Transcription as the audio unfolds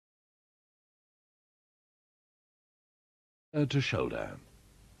to shoulder.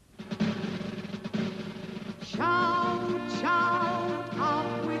 Shout, shout,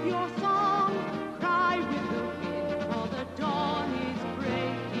 up with your song, cry with the wind, for the dawn is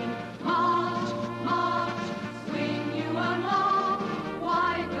breaking. March, march, swing you along,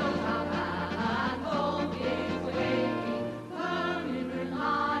 wide goes our band, hope is waking. Firm in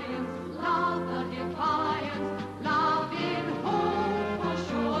reliance, love the defiance, love in hope, for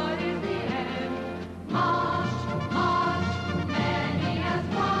sure is the end. March, march, many as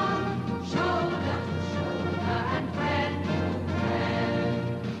one, shoulder to shoulder and friend to friend.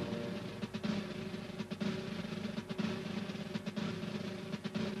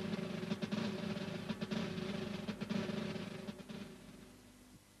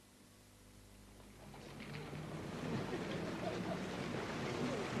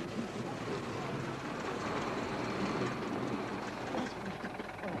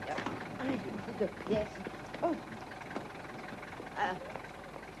 Yes. Oh.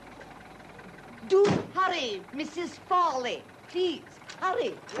 Do hurry, Mrs. Farley. Please,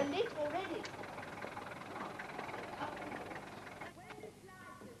 hurry. We're late already.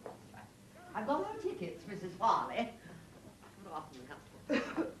 I've got the tickets, Mrs. Farley. There we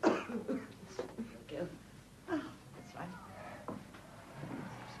go. Oh, that's right.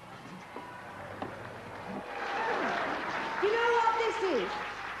 You know what this is?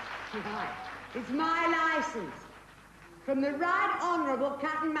 It's my license from the Right Honourable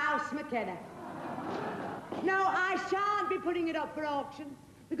Cat and Mouse McKenna. No, I shan't be putting it up for auction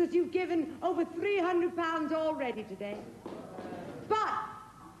because you've given over £300 already today. But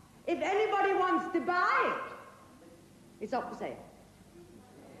if anybody wants to buy it, it's up for sale.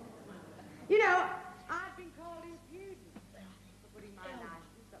 You know, I've been called impudent for putting my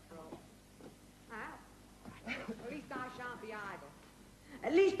license up for auction. At least I shan't be idle.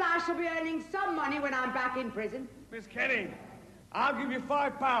 At least I shall be earning some money when I'm back in prison. Miss Kenny, I'll give you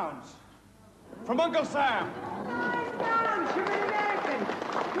 £5 from Uncle Sam. £5, you're an American.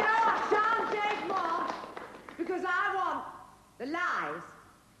 No, I shan't take more because I want the lies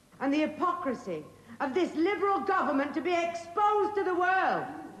and the hypocrisy of this liberal government to be exposed to the world.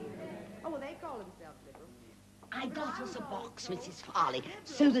 Oh, well, they call themselves liberal. I got us a box, Mrs. Farley,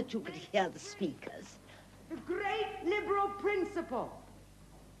 so that you could hear the speakers. The great liberal principle.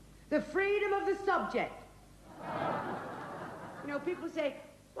 The freedom of the subject. You know, people say,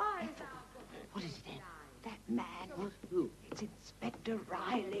 why is our... What is it then? That man? Who? It's Inspector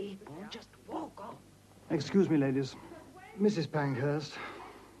Riley. Oh, just walk on. Excuse me, ladies. Mrs. Pankhurst,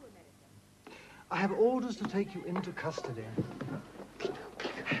 I have orders to take you into custody.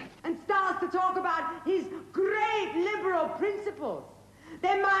 And starts to talk about his great liberal principles.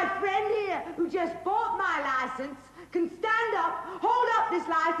 Then my friend here, who just bought my license, can stand up, hold up this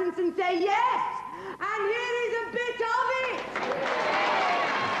license and say yes. And here is a bit of it.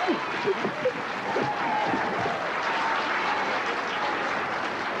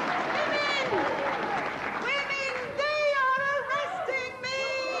 Women, they are arresting me!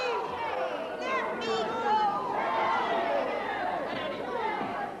 Let me go!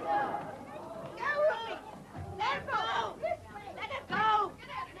 Go! Let her go! Let her go!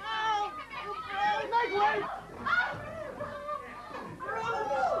 No! Make way!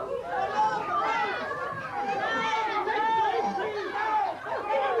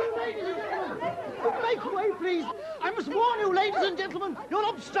 Make way, please. I must warn you, ladies and gentlemen, you're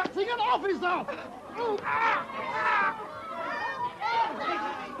obstructing an officer.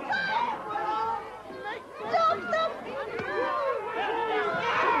 Stop them!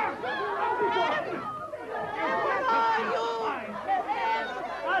 Where are you?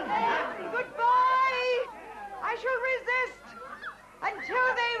 Goodbye! I shall resist until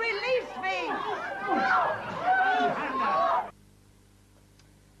they release me.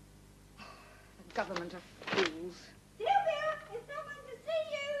 The government of fools. Sylvia, is someone to see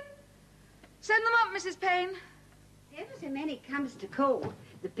you? Send them up, Mrs. Payne. Ever so many comes to call.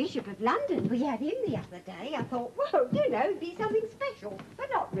 The Bishop of London, we had him the other day. I thought, well, you know, it'd be something special, but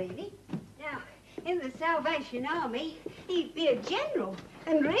not really. Now, in the Salvation Army, he'd be a general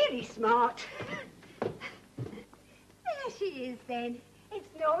and really smart. There she is, then. It's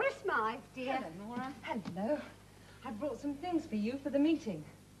Nora Smythe, dear. Hello, Nora. Hello. I brought some things for you for the meeting.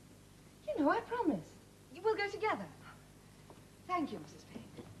 You know, I promise. You will go together. Thank you, Mrs.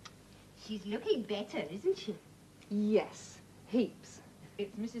 Payne. She's looking better, isn't she? Yes, heaps.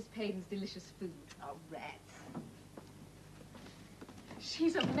 It's Mrs. Payne's delicious food. Oh, rats.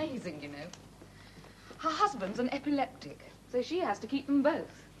 She's amazing, you know. Her husband's an epileptic, so she has to keep them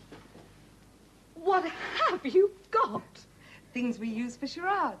both. What have you got? Things we use for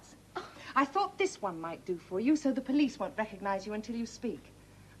charades. I thought this one might do for you, so the police won't recognize you until you speak.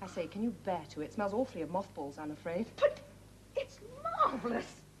 I say, can you bear to? It smells awfully of mothballs, I'm afraid. But it's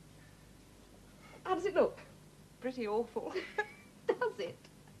marvellous. How does it look? Pretty awful. Does it?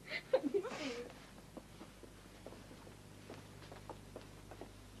 Let me see.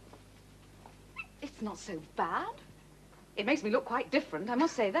 It's not so bad. It makes me look quite different, I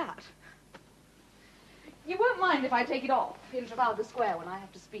must say that. You won't mind if I take it off in Trafalgar Square when I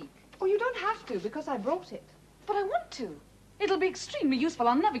have to speak? Oh, you don't have to, because I brought it. But I want to. It'll be extremely useful.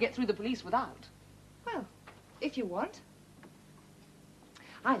 I'll never get through the police without. Well, if you want.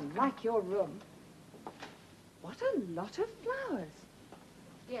 I like your room. What a lot of flowers.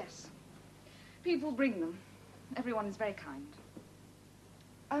 Yes. People bring them. Everyone is very kind.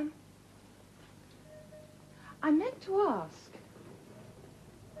 I meant to ask,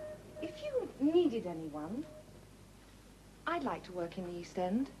 if you needed anyone, I'd like to work in the East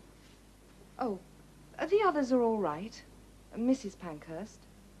End. Oh, the others are all right. Mrs. Pankhurst.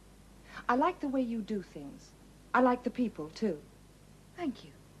 I like the way you do things. I like the people, too. Thank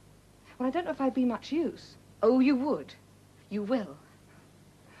you. Well, I don't know if I'd be much use. Oh, you would. You will.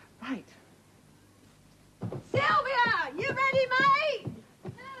 Right. Sylvia, you ready, mate?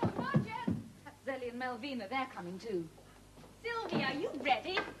 Oh, Roger. That's Zelly and Melvina. They're coming, too. Sylvia, are you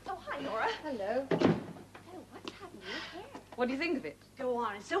ready? Oh, hi, Laura. Hello. Oh, what's happening with your hair? What do you think of it? Go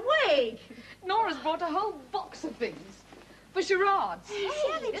on, it's a wig. Nora's brought a whole box of things. For charades.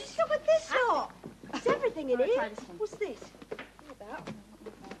 Sally, just look at this lot. There's everything in I'll here. try this one. What's this?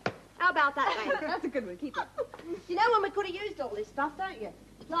 How about that, mate? That's a good one. Keep it. You know when we could have used all this stuff, don't you?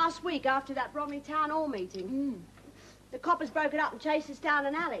 Last week after that Bromley Town Hall meeting. The coppers broke it up and chased us down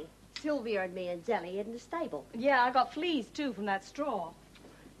an alley. Sylvia and me and Zelly hid in the stable. Yeah, I got fleas, too, from that straw.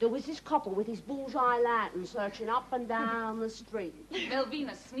 There was this copper with his bullseye lantern searching up and down the street.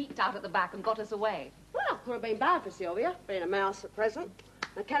 Melvina sneaked out at the back and got us away. Well, could have been bad for Sylvia, being a mouse at present.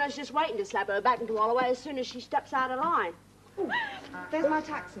 McKenna's just waiting to slap her back into Holloway as soon as she steps out of line. There's my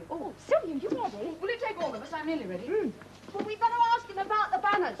taxi. Oh, Sylvia, you ready? Will it take all of us? I'm nearly ready. Well, we better ask him about the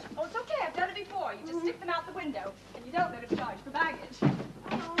banners. Oh, it's okay. I've done it before. You just stick them out the window, and you don't let him charge for baggage.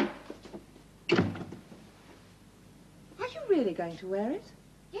 Are you really going to wear it?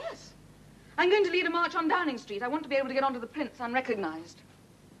 Yes. I'm going to lead a march on Downing Street. I want to be able to get onto the plinths unrecognized.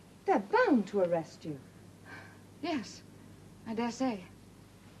 They're bound to arrest you. Yes, I dare say.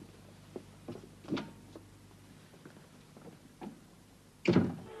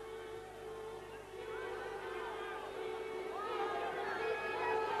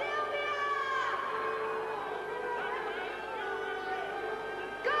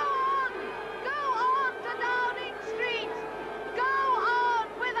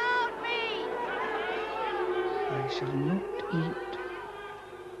 I shall not eat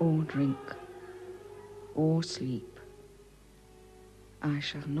or drink or sleep. I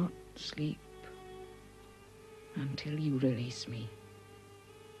shall not sleep until you release me.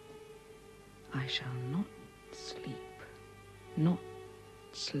 I shall not sleep, not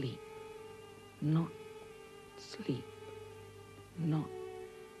sleep, not sleep, not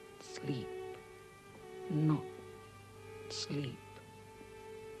sleep, not sleep,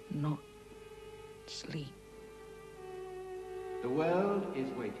 not sleep. The world is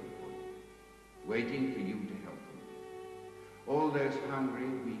waiting for you, waiting for you to help them. All those hungry,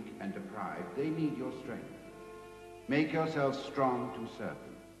 weak, and deprived, they need your strength. Make yourselves strong to serve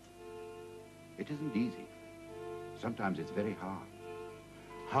them. It isn't easy. Sometimes it's very hard.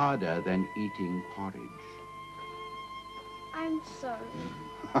 Harder than eating porridge. I'm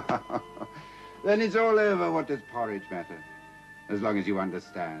sorry. Then it's all over. What does porridge matter? As long as you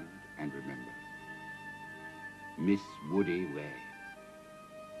understand and remember. Miss Woody Way.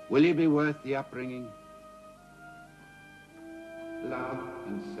 Will you be worth the upbringing? Love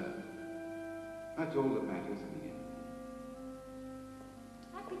and serve. That's all that matters in the end.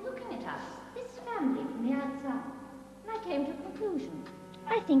 I've been looking at us, this family, from the outside, and I came to a conclusion.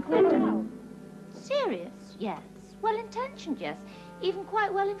 I think we're dull. Serious, yes. Well-intentioned, yes. Even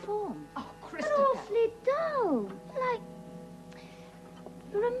quite well-informed. Oh, But Christopher. awfully dull. Like,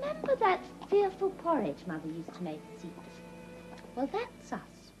 remember that fearful porridge Mother used to make in secret? Well, that's us.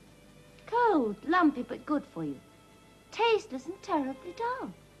 Cold, lumpy, but good for you. Tasteless and terribly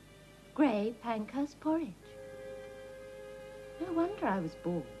dull. Grey Pankhurst porridge. No wonder I was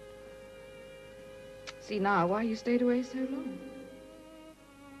bored. See now why you stayed away so long.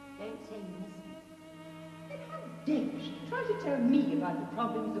 Don't say you miss me. Dare she try to tell me about the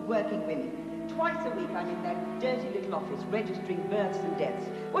problems of working women? Twice a week I'm in that dirty little office registering births and deaths.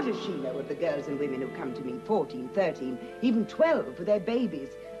 What does she know of the girls and women who come to me, 14, 13, even 12, with their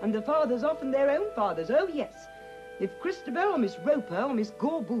babies, And the fathers often their own fathers, oh yes. If Christabel or Miss Roper or Miss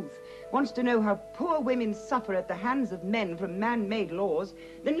Gore Booth wants to know how poor women suffer at the hands of men from man-made laws,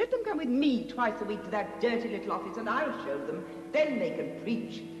 then let them come with me twice a week to that dirty little office and I'll show them. Then they can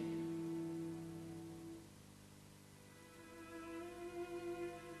preach.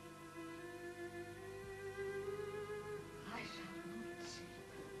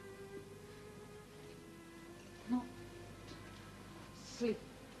 Sleep.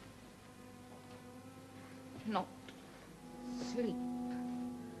 Not sleep.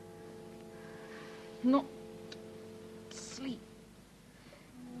 Not sleep.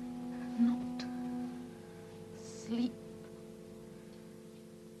 Not sleep.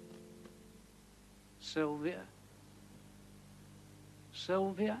 Sylvia?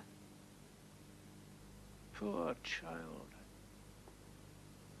 Sylvia? Poor child.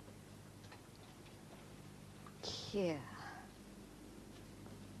 Here.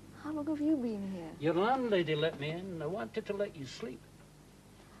 How long have you been here? Your landlady let me in. I wanted to let you sleep.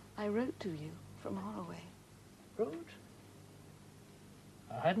 I wrote to you from Holloway. Wrote?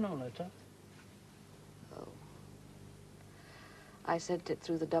 I had no letter. Oh. I sent it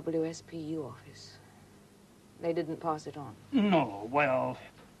through the WSPU office. They didn't pass it on. No, well,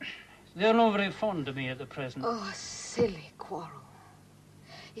 they're not very fond of me at the present. Oh, silly quarrel.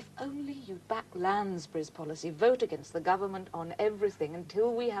 If only you'd back Lansbury's policy, vote against the government on everything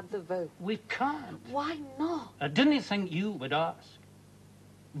until we have the vote. We can't. Why not? I didn't think you would ask.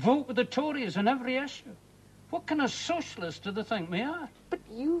 Vote with the Tories on every issue. What kind of socialist do they think we are? But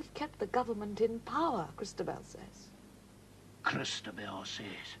you've kept the government in power, Christabel says. Christabel says.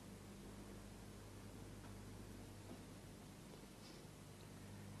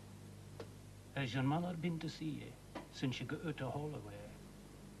 Has your mother been to see you since you got out of Holloway?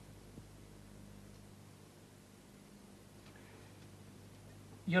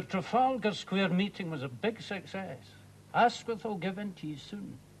 Your Trafalgar Square meeting was a big success. Asquith will give in to you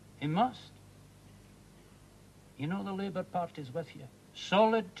soon. He must. You know the Labour Party's with you.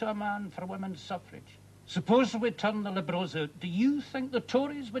 Solid to a man for women's suffrage. Suppose we turn the Liberals out, do you think the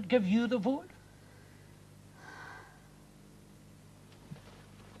Tories would give you the vote?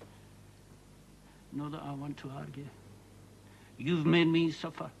 Not that I want to argue. You've made me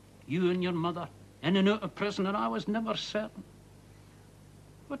suffer. You and your mother. In and out of prison, and I was never certain.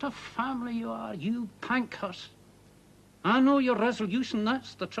 What a family you are, you Pankhursts. I know your resolution,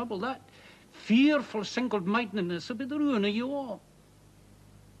 that's the trouble. That fearful single-mindedness will be the ruin of you all.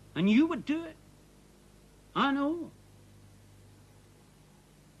 And you would do it. I know.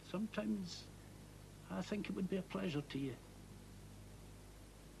 Sometimes I think it would be a pleasure to you.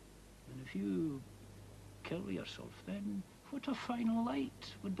 And if you kill yourself, then what a final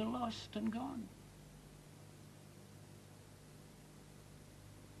light would be lost and gone.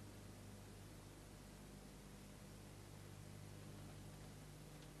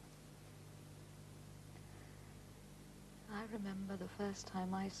 I remember the first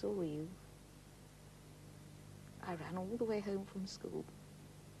time I saw you. I ran all the way home from school.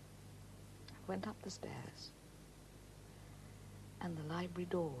 I went up the stairs, and the library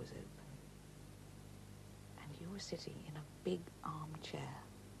door was open. And you were sitting in a big armchair,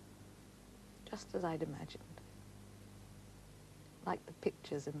 just as I'd imagined. Like the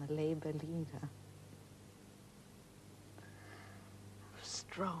pictures in the Labour leader.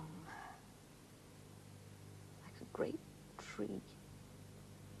 Strong, like a great tree.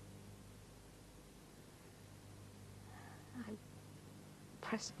 I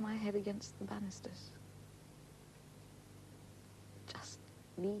pressed my head against the banisters, just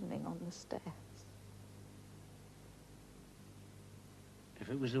leaning on the stairs. If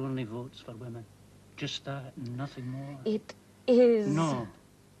it was only votes for women, just that and nothing more. It is. No.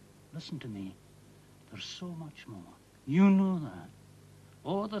 Listen to me. There's so much more. You know that.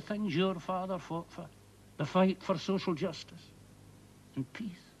 All the things your father fought for. The fight for social justice and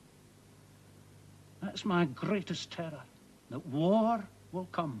peace. That's my greatest terror, that war will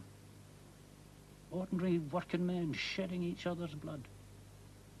come. Ordinary working men shedding each other's blood.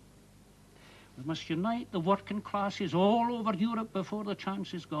 We must unite the working classes all over Europe before the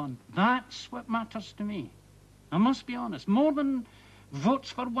chance is gone. That's what matters to me. I must be honest, more than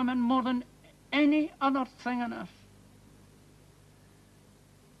votes for women, more than any other thing on earth.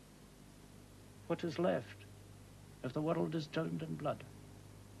 What is left if the world is drowned in blood?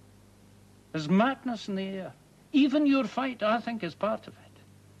 There's madness in the air. Even your fight, I think, is part of it.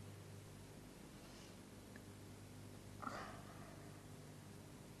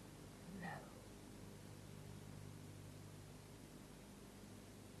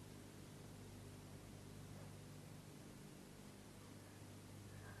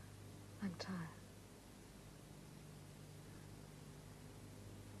 tired.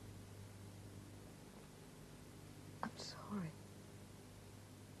 I'm sorry.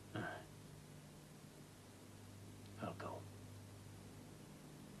 I'll go.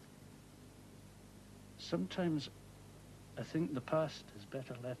 Sometimes I think the past is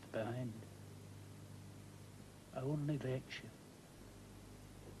better left behind. I only let you.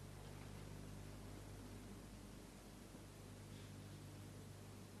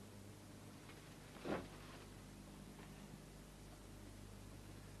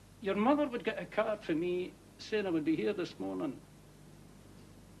 Your mother would get a card for me saying I would be here this morning.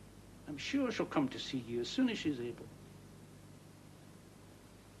 I'm sure she'll come to see you as soon as she's able.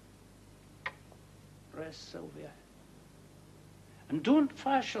 Rest, Sylvia. And don't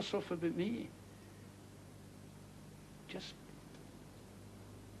fash yourself about me. Just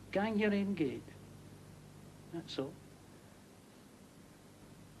gang your own gait. That's all.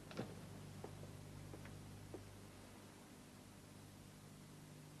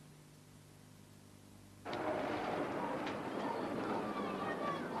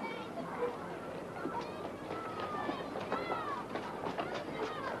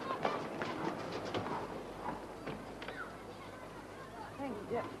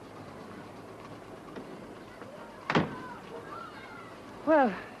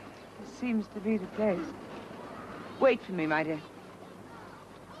 Well, this seems to be the place. Wait for me, my dear.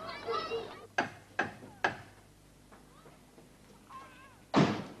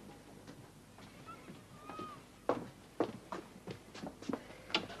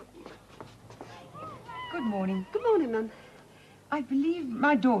 Good morning. Good morning, Mum. I believe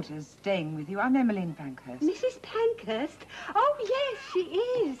my daughter's staying with you. I'm Emmeline Pankhurst. Mrs. Pankhurst? Oh, yes, she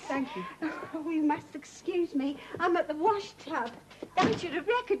is. Thank you. Oh, you must excuse me. I'm at the wash tub. I should have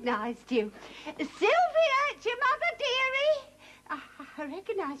recognised you. Sylvia, it's your mother, dearie. I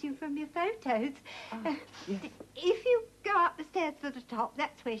recognise you from your photos. Yes. If you go up the stairs to the top,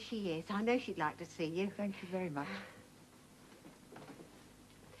 that's where she is. I know she'd like to see you. Thank you very much.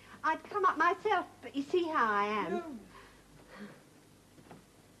 I'd come up myself, but you see how I am. No.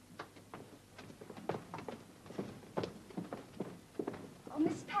 Oh,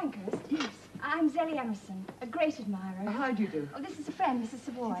 Miss Pankhurst? Yes. I'm Zellie Emerson, a great admirer. How do you do? Oh, this is a friend, Mrs.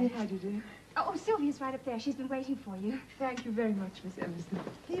 Savoy. How do you do? Oh, Sylvia's right up there. She's been waiting for you. Thank you very much, Miss Emerson.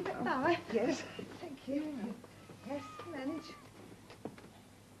 Leave it now. Yes. Thank you. Yes, manage.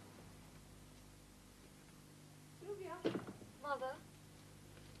 Sylvia. Mother.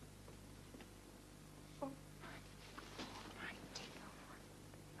 What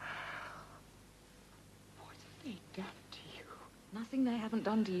have they done to you? Nothing they haven't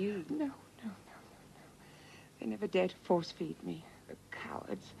done to you. No. They never dared to force-feed me. The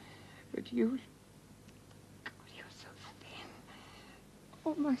cowards. But you... God, you're so thin.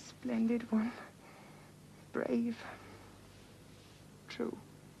 Oh, my splendid one. Brave. True.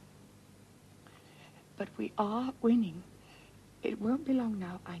 But we are winning. It won't be long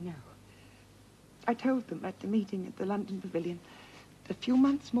now, I know. I told them at the meeting at the London Pavilion. A few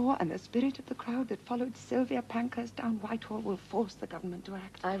months more, and the spirit of the crowd that followed Sylvia Pankhurst down Whitehall will force the government to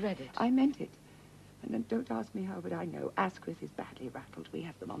act. I read it. I meant it. And then don't ask me how, but I know. Asquith is badly rattled. We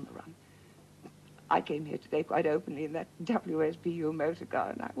have them on the run. I came here today quite openly in that WSPU motor car,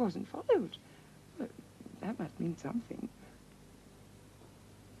 and I wasn't followed. Well, that must mean something.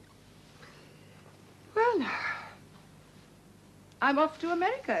 Well, I'm off to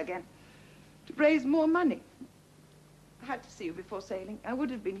America again to raise more money. I had to see you before sailing. I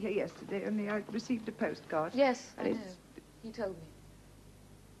would have been here yesterday, only I received a postcard. Yes, and I know. He told me.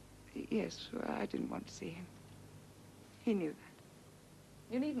 Yes, well, I didn't want to see him. He knew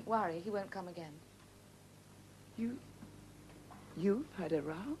that. You needn't worry. He won't come again. You've had a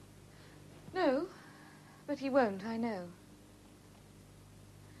row? No, but he won't, I know.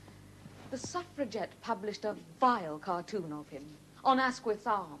 The suffragette published a vile cartoon of him on Asquith's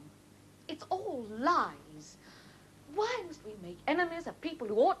arm. It's all lies. Why must we make enemies of people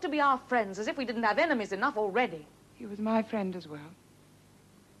who ought to be our friends, as if we didn't have enemies enough already? He was my friend as well.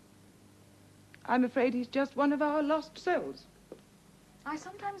 I'm afraid he's just one of our lost souls. I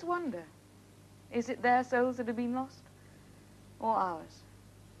sometimes wonder, is it their souls that have been lost? Or ours?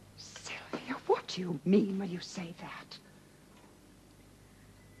 Sylvia, what do you mean when you say that?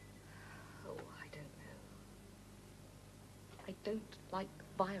 Oh, I don't know. I don't like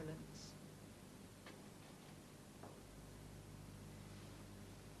violence.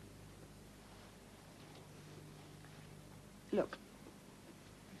 Look,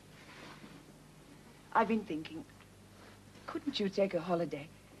 I've been thinking, couldn't you take a holiday?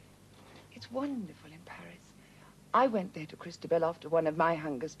 It's wonderful in Paris. I went there to Christabel after one of my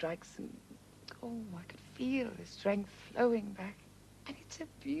hunger strikes, and Oh, I could feel the strength flowing back. And it's so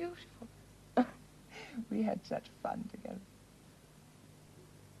beautiful. We had such fun together.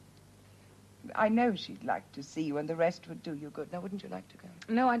 I know she'd like to see you, and the rest would do you good. Now, wouldn't you like to go?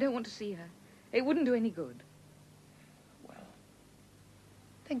 No, I don't want to see her. It wouldn't do any good. Well,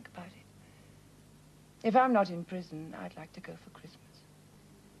 think about it. If I'm not in prison, I'd like to go for Christmas.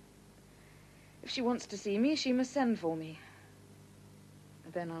 If she wants to see me, she must send for me.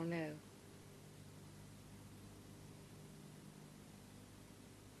 And then I'll know.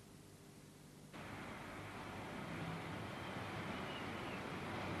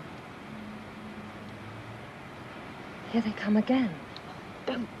 Here they come again.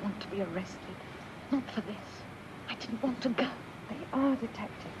 Don't want to be arrested. Not for this. I didn't want to go. They are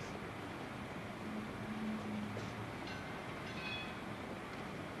detectives.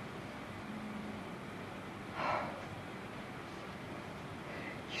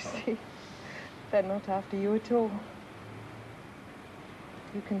 You see, they're not after you at all.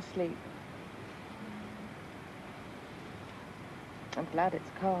 You can sleep. I'm glad it's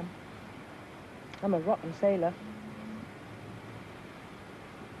calm. I'm a rotten sailor.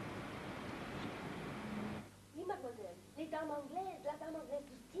 Oui, mademoiselle. Les dames anglaises, la dame anglaise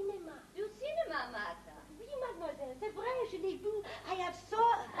du cinéma. Du cinéma, Martha? Oui, mademoiselle, c'est vrai, je l'ai vu. I have saw...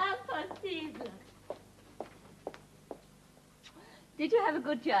 Impossible. Did you have a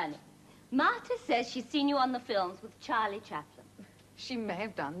good journey? Martha says she's seen you on the films with Charlie Chaplin. She may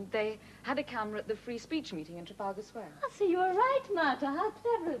have done. They had a camera at the free speech meeting in Trafalgar Square. Oh, so you were right, Martha. How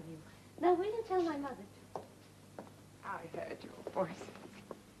clever of you. Now, will you tell my mother? I heard your voice.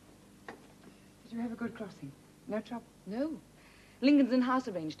 Did you have a good crossing? No trouble? No. Lincoln's Inn House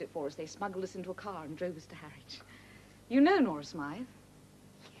arranged it for us. They smuggled us into a car and drove us to Harwich. You know Nora Smythe?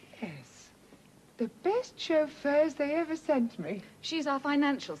 Yes. The best chauffeurs they ever sent me. She's our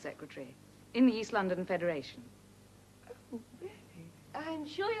financial secretary in the East London Federation. Oh, really? I'm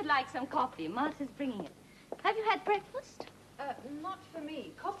sure you'd like some coffee. Martha's bringing it. Have you had breakfast? Not for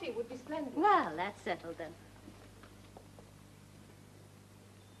me. Coffee would be splendid. Well, that's settled then.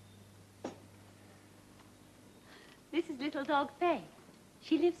 This is little dog Faye.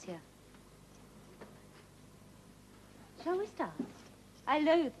 She lives here. Shall we start? I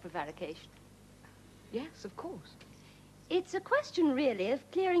loathe prevarication. Yes, of course. It's a question, really,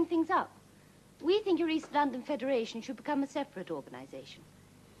 of clearing things up. We think your East London Federation should become a separate organization.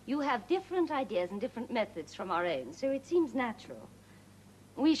 You have different ideas and different methods from our own, so it seems natural.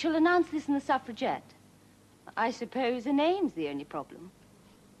 We shall announce this in the suffragette. I suppose a name's the only problem.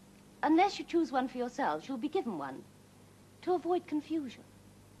 Unless you choose one for yourselves, you'll be given one, to avoid confusion.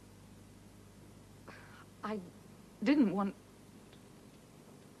 I didn't want...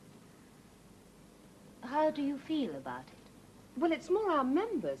 How do you feel about it? Well, it's more our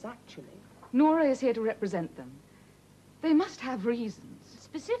members, actually. Nora is here to represent them. They must have reasons.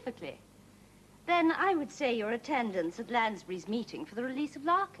 Specifically? Then I would say your attendance at Lansbury's meeting for the release of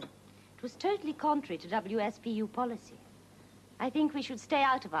Larkin. It was totally contrary to WSPU policy. I think we should stay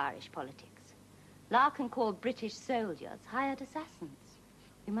out of Irish politics. Larkin called British soldiers hired assassins.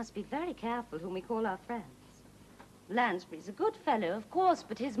 We must be very careful whom we call our friends. Lansbury's a good fellow, of course,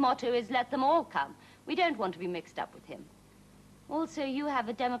 but his motto is let them all come. We don't want to be mixed up with him. Also, you have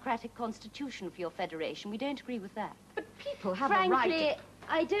a democratic constitution for your federation. We don't agree with that. But people have Frankly, a right to...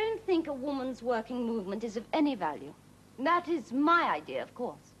 I don't think a woman's working movement is of any value. That is my idea, of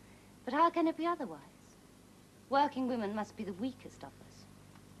course. But how can it be otherwise? Working women must be the weakest of us.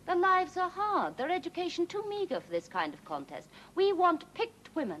 Their lives are hard, their education too meager for this kind of contest. We want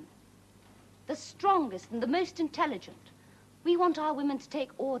picked women, the strongest and the most intelligent. We want our women to take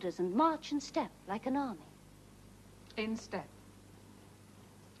orders and march in step like an army. In step.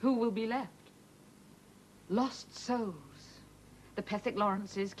 Who will be left? Lost souls. The Pethick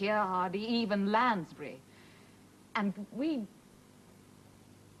Lawrences, Keir Hardy, even Lansbury. And we...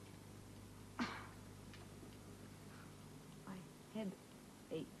 My head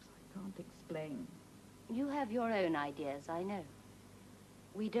aches. I can't explain. You have your own ideas, I know.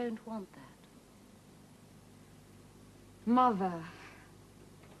 We don't want that. Mother.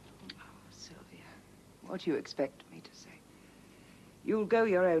 Oh, Sylvia, what do you expect me to say? You'll go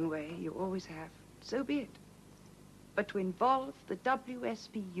your own way, you always have. So be it. But to involve the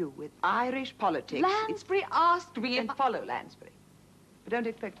WSPU with Irish politics... Lansbury asked me if... Then follow Lansbury. But don't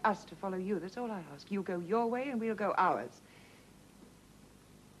expect us to follow you. That's all I ask. You go your way and we'll go ours.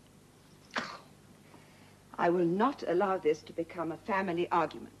 I will not allow this to become a family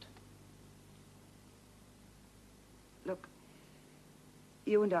argument. Look,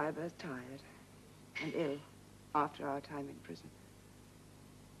 you and I are both tired and ill after our time in prison.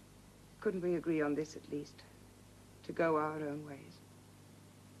 Couldn't we agree on this, at least? To go our own ways?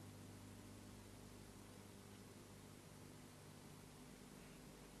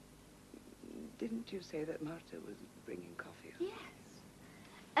 Didn't you say that Martha was bringing coffee? Yes.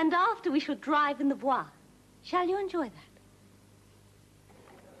 And after we shall drive in the Bois. Shall you enjoy that?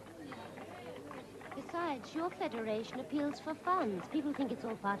 Besides, your federation appeals for funds. People think it's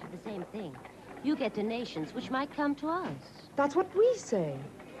all part of the same thing. You get donations which might come to us. That's what we say.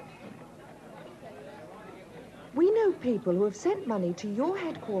 We know people who have sent money to your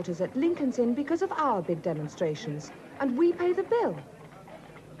headquarters at Lincoln's Inn because of our big demonstrations, and we pay the bill.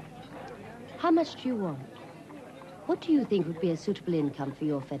 How much do you want? What do you think would be a suitable income for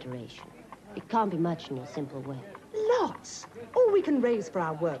your federation? It can't be much in your simple way. Lots. All we can raise for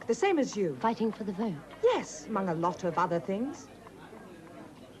our work, the same as you. Fighting for the vote? Yes, among a lot of other things.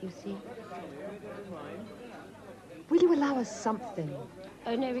 You see? Will you allow us something?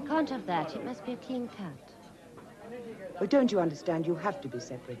 Oh, no, we can't have that. It must be a clean cut. But don't you understand? You have to be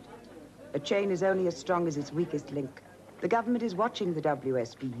separate. A chain is only as strong as its weakest link. The government is watching the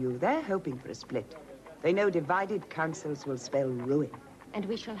WSPU. They're hoping for a split. They know divided councils will spell ruin. And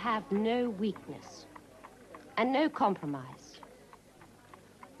we shall have no weakness. And no compromise.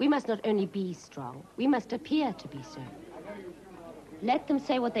 We must not only be strong, we must appear to be so. Let them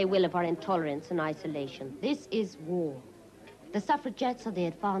say what they will of our intolerance and isolation. This is war. The suffragettes are the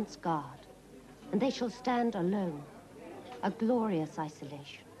advance guard. And they shall stand alone. A glorious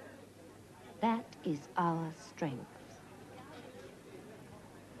isolation. That is our strength.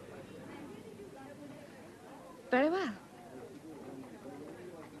 Very well.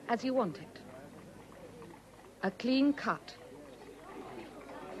 As you want it. A clean cut.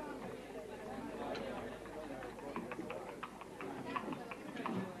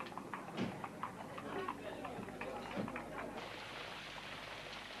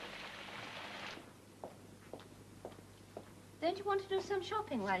 Don't you want to do some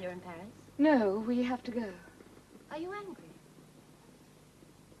shopping while you're in Paris? No, we have to go. Are you angry?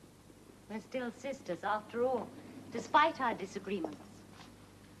 We're still sisters, after all, despite our disagreements.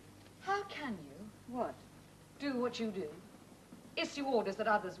 How can you? What? Do what you do? Issue orders that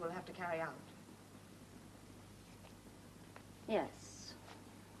others will have to carry out? Yes.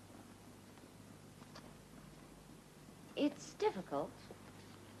 It's difficult.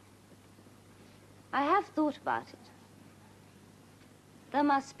 I have thought about it. There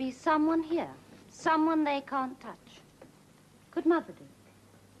must be someone here, someone they can't touch. Could Mother do it?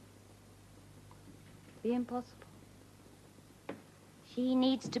 The impossible. She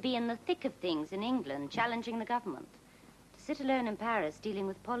needs to be in the thick of things in England, challenging the government. To sit alone in Paris dealing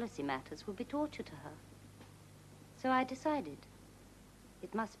with policy matters will be torture to her. So I decided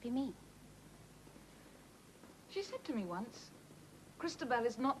it must be me. She said to me once, Christabel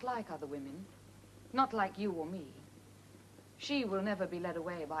is not like other women, not like you or me. She will never be led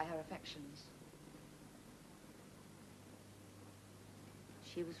away by her affections.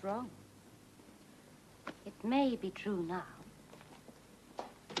 She was wrong. It may be true now.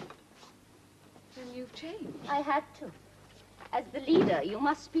 Then you've changed. I had to. As the leader, you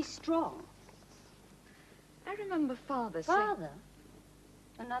must be strong. I remember Father saying... Father?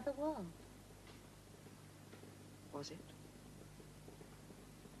 Another world. Was it?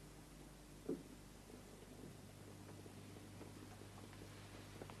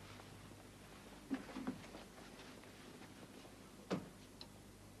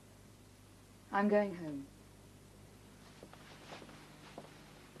 I'm going home.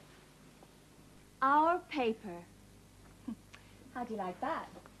 Our paper. How do you like that?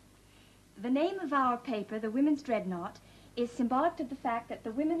 The name of our paper, the Women's Dreadnought, is symbolic of the fact that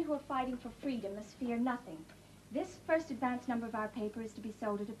the women who are fighting for freedom must fear nothing. This first advance number of our paper is to be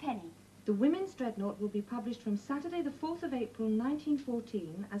sold at a penny. The Women's Dreadnought will be published from Saturday the 4th of April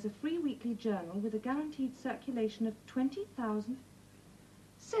 1914 as a free weekly journal with a guaranteed circulation of 20,000...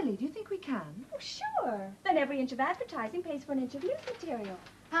 Silly, do you think we can? Oh, sure. Then every inch of advertising pays for an inch of news material.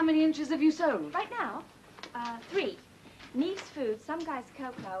 How many inches have you sold? Right now, 3. Neve's Food, Some Guy's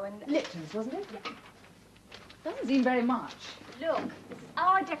Cocoa, and... Lipton's, wasn't it? Yeah. Doesn't seem very much. Look, this is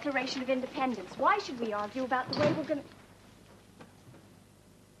our Declaration of Independence. Why should we argue about the way we're going to...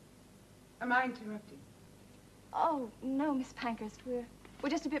 Am I interrupting? Oh, no, Miss Pankhurst. We're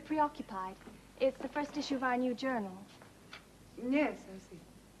just a bit preoccupied. It's the first issue of our new journal. Yes, I see.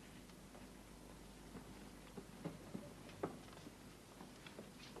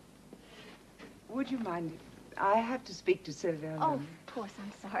 Would you mind? I have to speak to Sylvia. Oh, of course,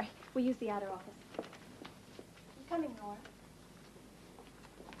 I'm sorry. We'll use the outer office. You coming, Nora?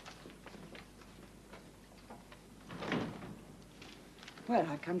 Well,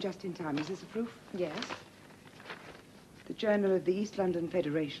 I've come just in time. Is this a proof? Yes. The Journal of the East London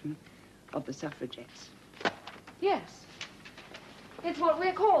Federation of the Suffragettes. Yes. It's what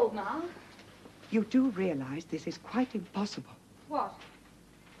we're called now. You do realize this is quite impossible. What?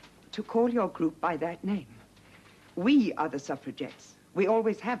 To call your group by that name. We are the suffragettes. We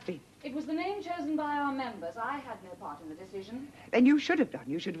always have been. It was the name chosen by our members. I had no part in the decision. Then you should have done.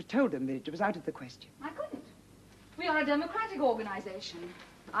 You should have told them that it was out of the question. I couldn't. We are a democratic organization.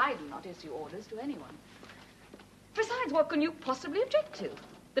 I do not issue orders to anyone. Besides, what can you possibly object to?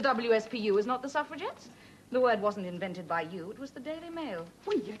 The WSPU is not the suffragettes. The word wasn't invented by you. It was the Daily Mail.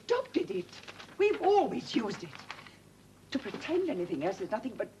 We adopted it. We've always used it. To pretend anything else is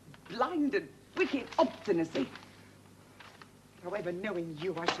nothing but blind and wicked obstinacy. However, knowing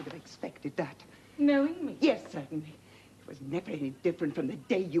you, I should have expected that. Knowing me? Yes, certainly. It was never any different from the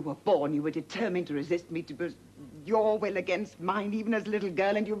day you were born. You were determined to resist me, to be your will against mine, even as a little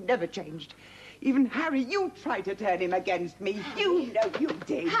girl, and you've never changed. Even Harry, you tried to turn him against me. Harry. You know you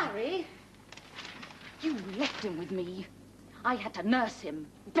did. Harry? You left him with me. I had to nurse him,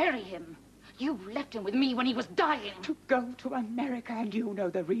 bury him. You left him with me when he was dying. To go to America, and you know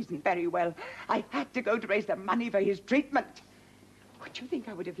the reason very well. I had to go to raise the money for his treatment. Would you think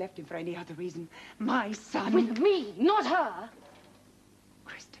I would have left him for any other reason? My son. With me, not her.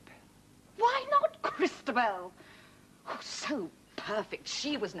 Christabel. Why not Christabel? Oh, so perfect.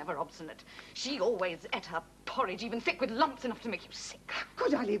 She was never obstinate. She always ate her porridge, even thick with lumps enough to make you sick.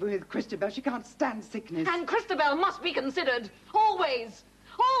 Could I leave her with Christabel? She can't stand sickness. And Christabel must be considered. Always.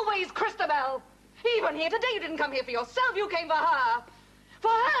 Always Christabel. Even here today, you didn't come here for yourself. You came for her.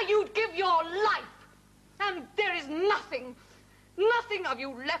 For her, you'd give your life. And there is nothing of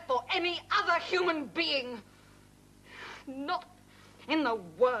you left for any other human being. Not in the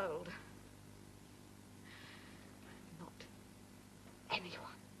world. Not anyone.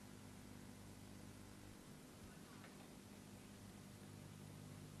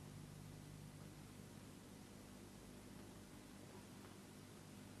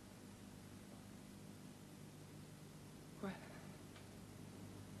 Well,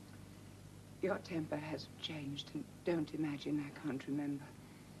 your temper hasn't changed, and don't imagine I can't remember.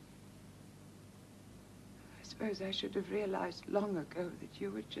 I suppose I should have realized long ago that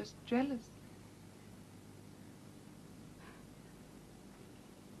you were just jealous.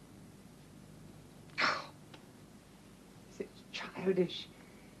 It's childish.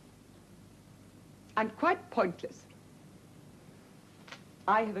 And quite pointless.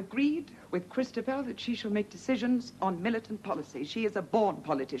 I have agreed with Christabel that she shall make decisions on militant policy. She is a born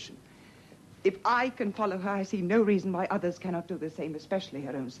politician. If I can follow her, I see no reason why others cannot do the same, especially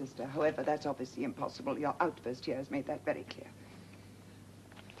her own sister. However, that's obviously impossible. Your outburst here has made that very clear.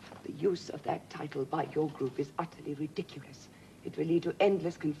 The use of that title by your group is utterly ridiculous. It will lead to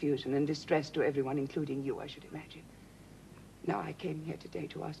endless confusion and distress to everyone, including you, I should imagine. Now, I came here today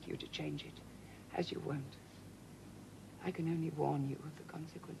to ask you to change it, as you won't. I can only warn you of the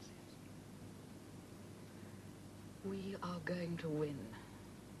consequences. We are going to win.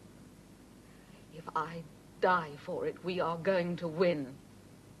 If I die for it, we are going to win.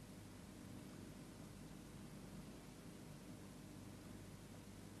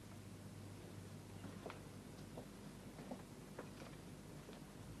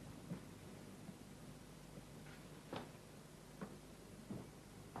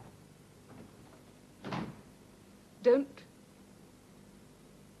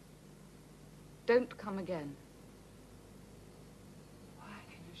 Don't come again. I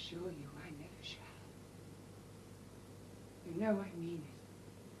can assure you I never shall. You know I mean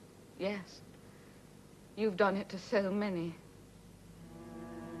it. Yes. You've done it to so many.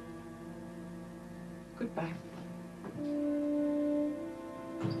 Goodbye.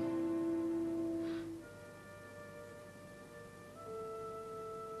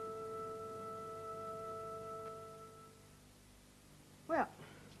 Well,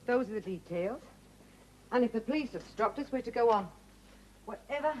 those are the details. And if the police have stopped us, we're to go on.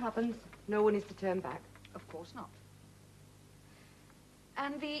 Whatever happens, no one is to turn back. Of course not.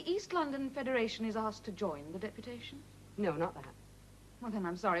 And the East London Federation is asked to join the deputation? No, not that. Well, then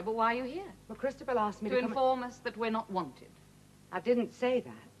I'm sorry, but why are you here? Well, Christabel asked me to inform us that we're not wanted. I didn't say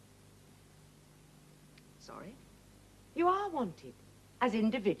that. Sorry? You are wanted. As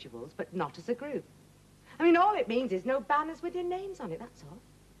individuals, but not as a group. I mean, all it means is no banners with your names on it, that's all.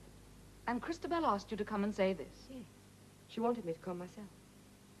 And Christabel asked you to come and say this? Yes. She wanted me to come myself.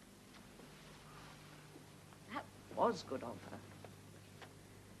 That was good of her.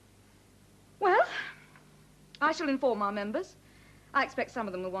 Well, I shall inform our members. I expect some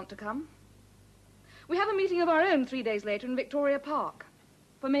of them will want to come. We have a meeting of our own 3 days later in Victoria Park.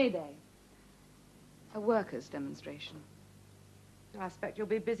 For May Day. A workers' demonstration. I expect you'll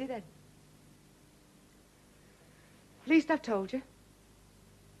be busy then. At least I've told you.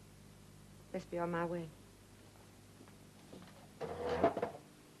 Best be on my way.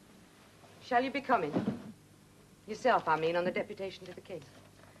 Shall you be coming? Yourself, I mean, on the deputation to the king.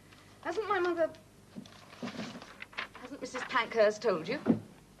 Hasn't my mother... Hasn't Mrs. Pankhurst told you?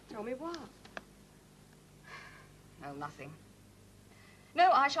 Tell me what? Oh, nothing. No,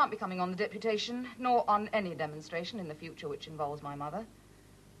 I shan't be coming on the deputation, nor on any demonstration in the future which involves my mother.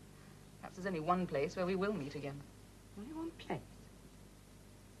 Perhaps there's only one place where we will meet again. Only one place?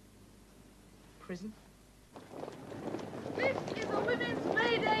 Prison. This is a Women's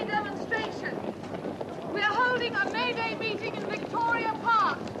May Day demonstration. We are holding a May Day meeting in Victoria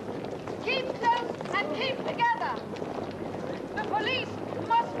Park. Keep close and keep together. The police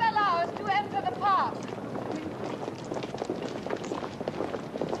must allow us to enter the park.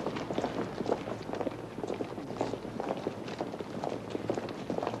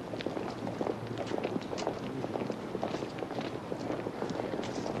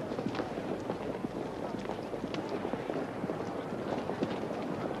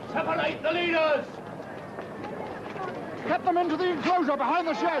 Separate the leaders! Get them into the enclosure behind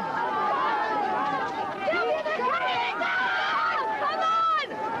the shed.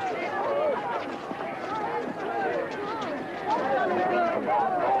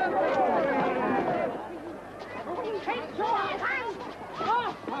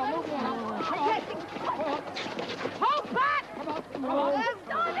 Hold back!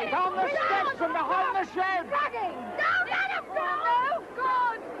 Down the steps from behind the shed! Don't let him go! No,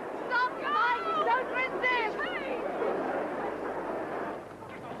 God! Stop fighting! Don't resist!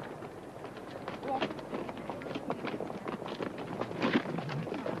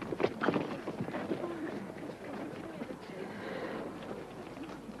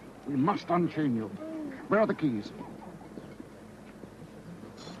 We must unchain you. Where are the keys?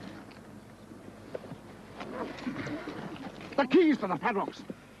 The keys to the padlocks.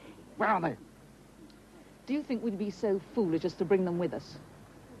 Where are they? Do you think we'd be so foolish as to bring them with us?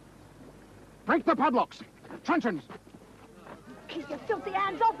 Break the padlocks. Truncheons. Keep your filthy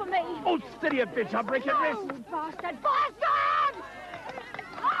hands off of me! Oh, steady a bitch, I'll break your wrist. Oh, bastard! Bastard!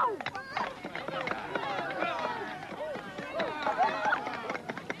 Oh!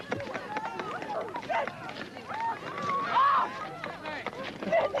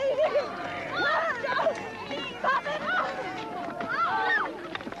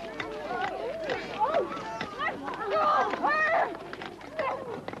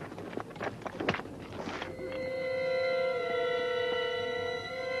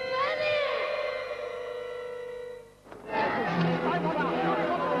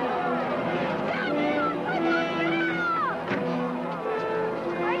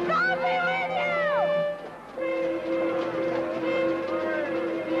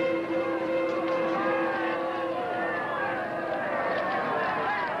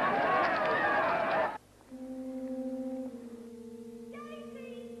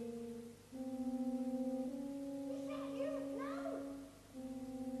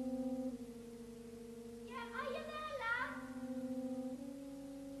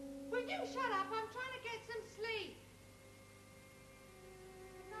 Will you shut up? I'm trying to get some sleep.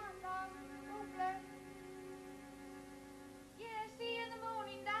 Night, love. God bless. Yeah, see you in the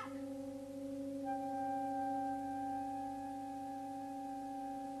morning, Dad.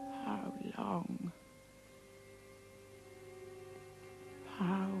 How long?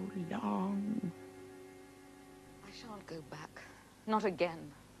 How long? I shan't go back. Not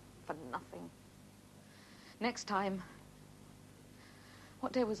again. For nothing. Next time...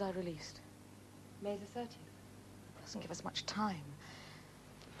 What day was I released? May the 30th. Doesn't give us much time.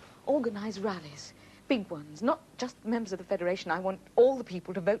 Organise rallies. Big ones. Not just members of the Federation. I want all the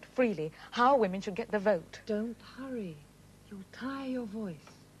people to vote freely. How women should get the vote. Don't hurry. You'll tire your voice.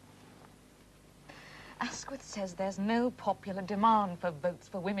 Asquith says there's no popular demand for votes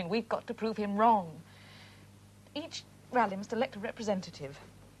for women. We've got to prove him wrong. Each rally must elect a representative.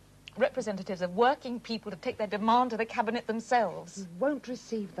 Representatives of working people to take their demand to the cabinet themselves. He won't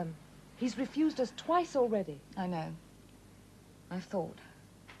receive them. He's refused us twice already. I know. I've thought.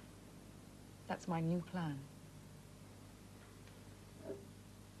 That's my new plan.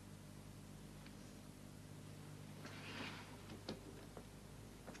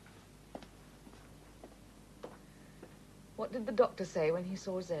 What did the doctor say when he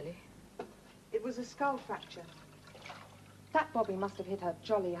saw Zelly? It was a skull fracture. That bobby must have hit her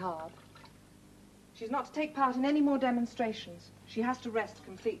jolly hard. She's not to take part in any more demonstrations. She has to rest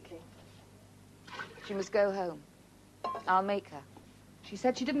completely. She must go home. I'll make her. She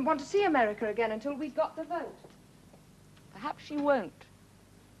said she didn't want to see America again until we got the vote. Perhaps she won't.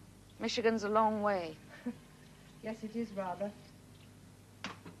 Michigan's a long way. Yes, it is rather.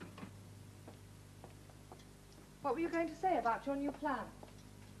 What were you going to say about your new plan?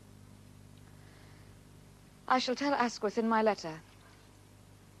 I shall tell Asquith in my letter.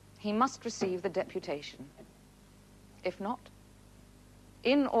 He must receive the deputation. If not,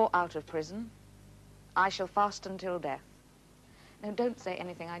 in or out of prison, I shall fast until death. No, don't say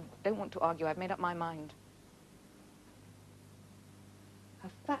anything. I don't want to argue. I've made up my mind. A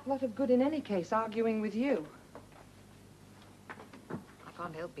fat lot of good in any case, arguing with you. I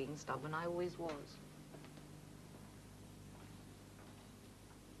can't help being stubborn. I always was.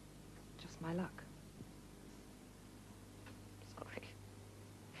 Just my luck. Sorry.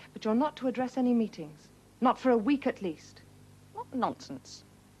 But you're not to address any meetings. Not for a week at least. What nonsense.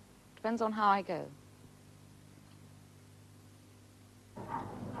 Depends on how I go.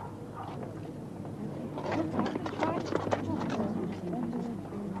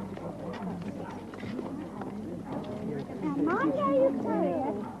 Mind how you carry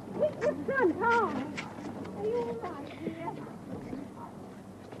it. Keep your front arm. Are you all right, dear?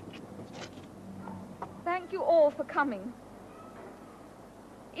 Thank you all for coming.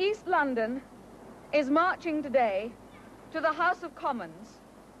 East London is marching today to the House of Commons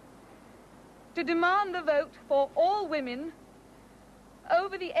to demand the vote for all women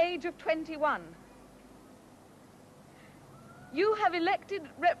over the age of 21. You have elected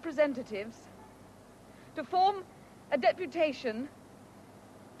representatives to form a deputation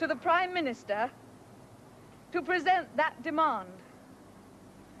to the Prime Minister to present that demand.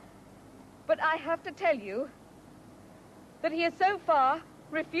 But I have to tell you that he has so far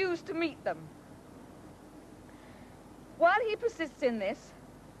refused to meet them. While he persists in this,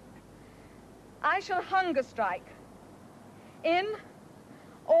 I shall hunger strike, in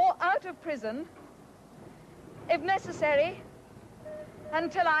or out of prison, if necessary,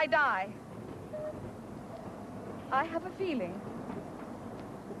 until I die. I have a feeling,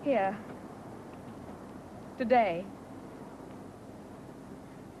 here, today,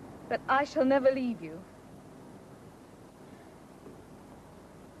 that I shall never leave you.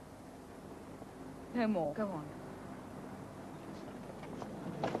 No more. Go on.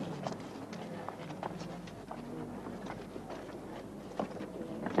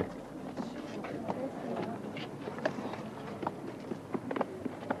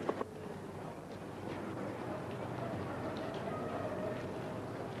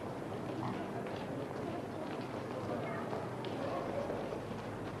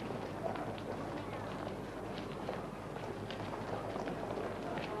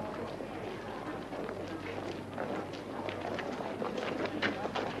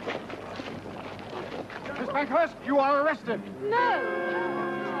 Pankhurst, you are arrested.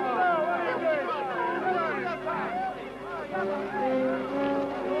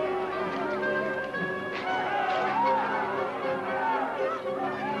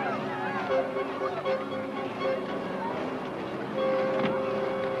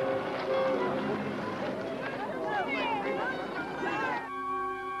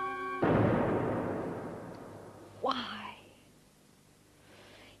 Why?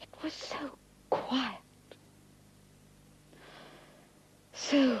 It was so quiet.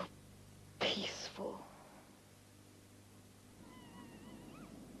 So peaceful.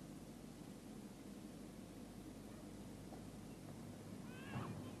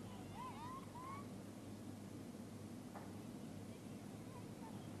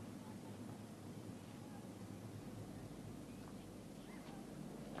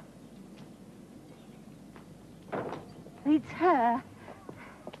 It's her.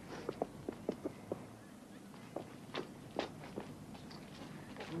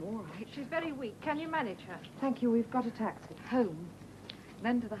 I'm all right. She's very weak. Can you manage her? Thank you. We've got a taxi. Home.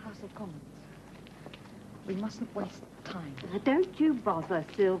 Then to the House of Commons. We mustn't waste time. Now, don't you bother,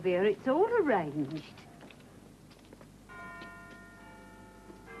 Sylvia. It's all arranged.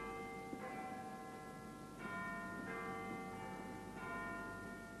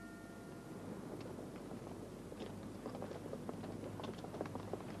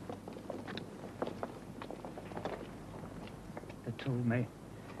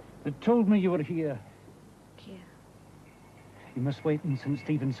 They told me you were here. Here? You must wait in St.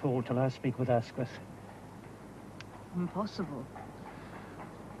 Stephen's Hall till I speak with Asquith. Impossible.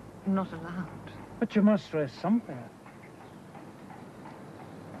 Not allowed. But you must rest somewhere.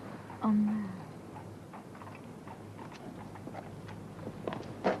 Oh, no.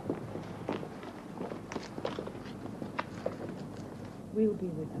 We'll be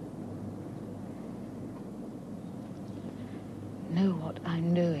with her. Know what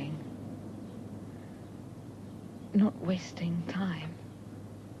I'm doing. Not wasting time.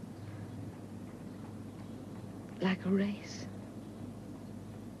 Like a race.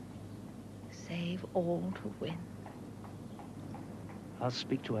 Save all to win. I'll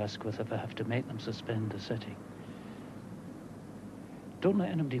speak to Asquith if I have to make them suspend the sitting. Don't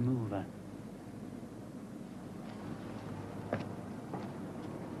let anybody move, Anne.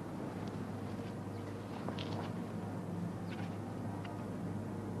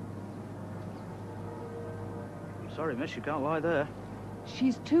 Sorry, miss, you can't lie there.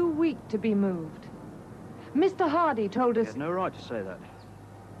 She's too weak to be moved. Mr. Hardy told us... You had no right to say that.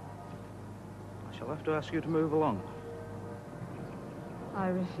 I shall have to ask you to move along. I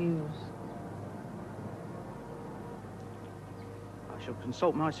refuse. I shall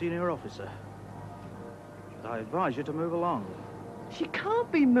consult my senior officer. But I advise you to move along. She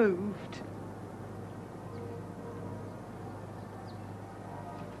can't be moved.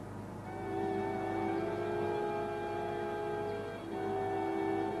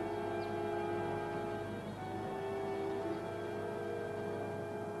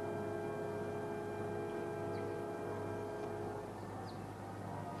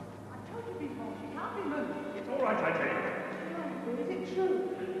 It's all right, I tell you. Is it true?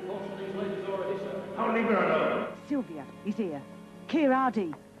 I'll leave her alone. Sylvia is here. Keir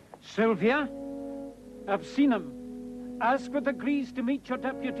Hardy. Sylvia, I've seen him. Asquith agrees to meet your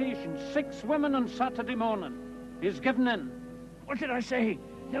deputation. 6 women on Saturday morning. He's given in. What did I say?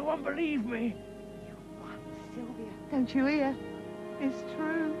 No one believed me. Sylvia, don't you hear? It's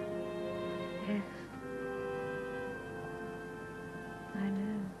true. Yes. I know.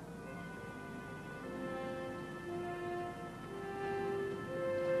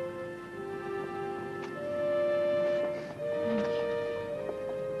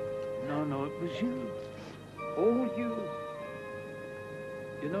 No, it was you. All you.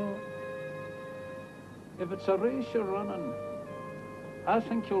 You know, if it's a race you're running, I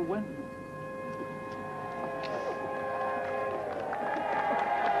think you'll win.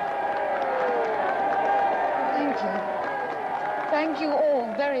 Thank you. Thank you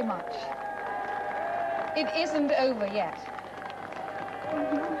all very much. It isn't over yet.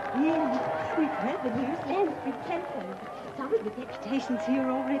 Yeah, we've heard the news every telephone. Some of the deputations here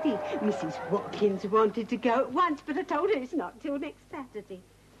already. Mrs. Watkins wanted to go at once, but I told her it's not till next Saturday.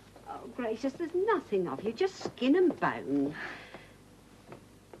 Oh, gracious, there's nothing of you, just skin and bone.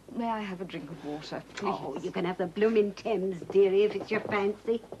 May I have a drink of water, please? Oh, you can have the blooming Thames, dearie, if it's your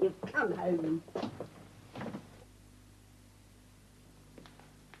fancy. You've come home.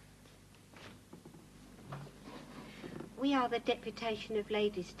 We are the deputation of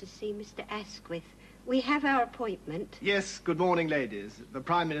ladies to see Mr. Asquith. We have our appointment. Yes, good morning, ladies. The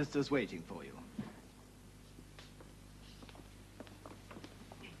Prime Minister's waiting for you.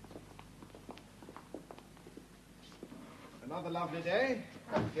 Another lovely day.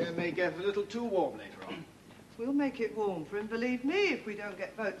 Here may get a little too warm later on. We'll make it warm for him, believe me, if we don't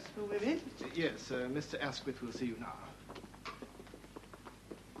get votes for women. Yes, Mr. Asquith will see you now.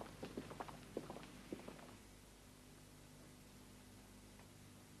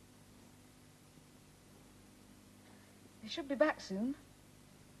 You should be back soon.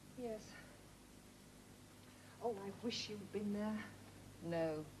 Yes. Oh, I wish you'd been there.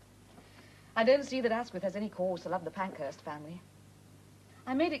 No. I don't see that Asquith has any cause to love the Pankhurst family.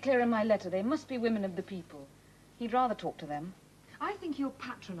 I made it clear in my letter they must be women of the people. He'd rather talk to them. I think you'll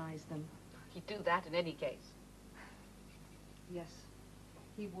patronize them. He'd do that in any case. Yes,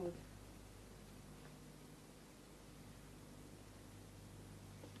 he would.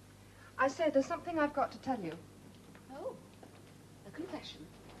 I say, there's something I've got to tell you. Oh, a confession.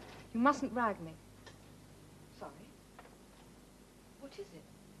 You mustn't rag me. Sorry. What is it?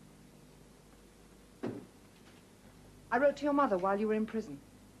 I wrote to your mother while you were in prison.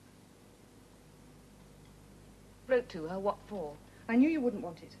 Wrote to her? What for? I knew you wouldn't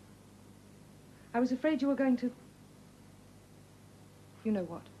want it. I was afraid you were going to... You know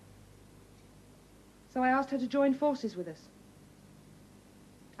what. So I asked her to join forces with us.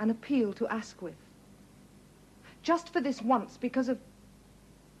 An appeal to Asquith. Just for this once, because of...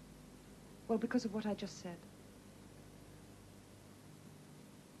 Well, because of what I just said.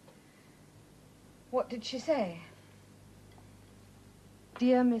 What did she say?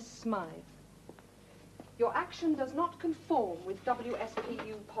 Dear Miss Smythe, your action does not conform with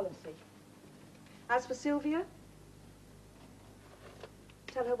WSPU policy. As for Sylvia,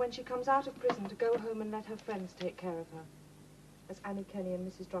 tell her when she comes out of prison to go home and let her friends take care of her, as Annie Kenny and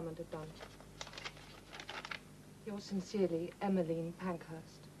Mrs. Drummond have done. Yours sincerely, Emmeline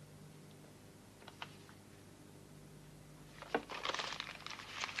Pankhurst.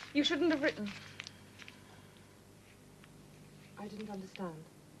 You shouldn't have written. I didn't understand.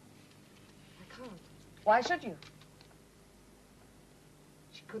 I can't. Why should you?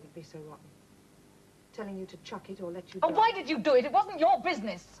 She couldn't be so rotten. Telling you to chuck it or let you Oh, die. why did you do it? It wasn't your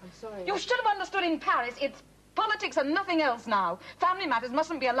business. I'm sorry. You should have understood in Paris. It's politics and nothing else now. Family matters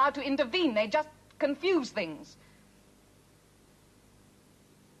mustn't be allowed to intervene. They just confuse things.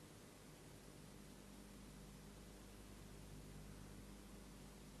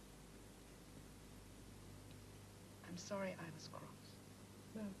 I'm sorry I was cross.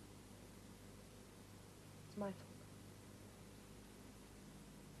 No. It's my fault.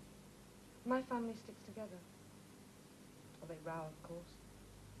 My family sticks together. Well, they row, of course.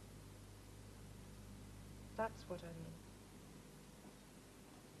 That's what I mean.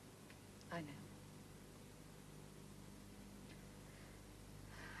 I know.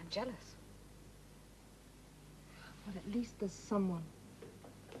 I'm jealous. Well, at least there's someone.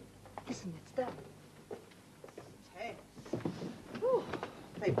 Listen, it's them. Tess. Ooh,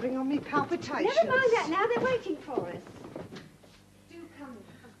 they bring on me palpitations. Never mind that now. They're waiting for us. Do come.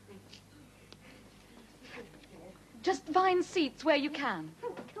 Just find seats where you can.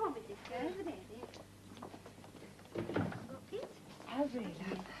 Oh, come on, Mrs. Kerr. Over there, dear. Oh, really?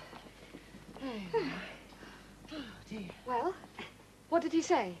 Oh, dear. Well, what did he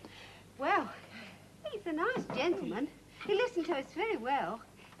say? Well, he's a nice gentleman. He listened to us very well.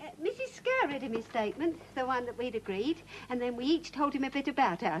 Mrs. Kerr read him his statement, the one that we'd agreed, and then we each told him a bit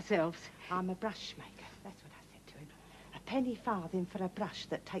about ourselves. I'm a brush maker. That's what I said to him. A penny farthing for a brush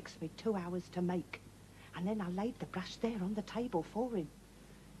that takes me 2 hours to make. And then I laid the brush there on the table for him.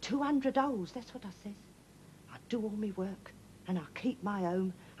 200 O's, that's what I says. I do all my work, and I keep my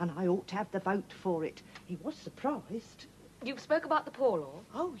home, and I ought to have the vote for it. He was surprised. You spoke about the poor law?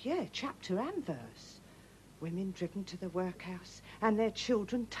 Oh, yeah, chapter and verse. Women driven to the workhouse, and their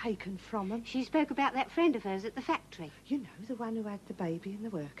children taken from them. She spoke about that friend of hers at the factory. You know, the one who had the baby in the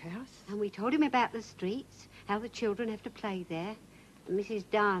workhouse. And we told him about the streets, how the children have to play there, and Mrs.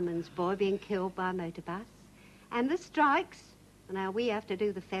 Diamond's boy being killed by a motor bus, and the strikes, and how we have to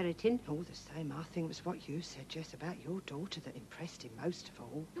do the ferreting. All the same, I think it was what you said, Jess, about your daughter that impressed him most of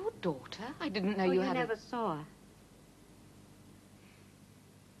all. Your daughter? I didn't know Oh, you had never saw her.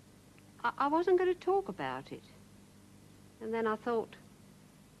 I wasn't going to talk about it. And then I thought,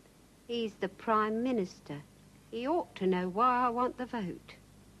 he's the Prime Minister. He ought to know why I want the vote.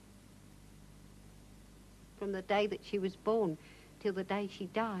 From the day that she was born till the day she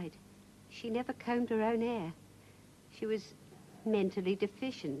died, she never combed her own hair. She was mentally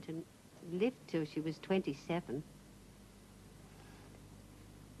deficient and lived till she was 27.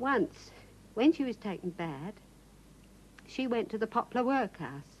 Once, when she was taken bad, she went to the Poplar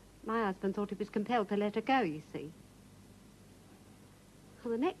Workhouse. My husband thought he was compelled to let her go, you see.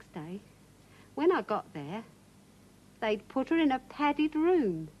 Well, the next day, when I got there, they'd put her in a padded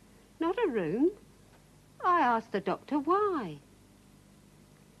room. Not a room. I asked the doctor why.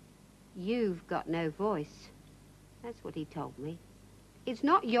 You've got no voice. That's what he told me. It's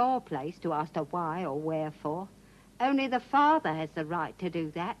not your place to ask her why or wherefore. Only the father has the right to do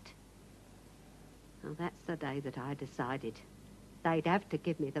that. Well, that's the day that I decided they'd have to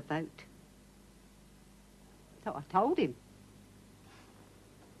give me the vote. So I told him.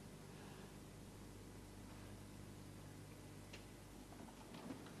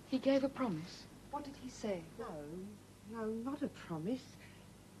 He gave a promise. What did he say? No, not a promise.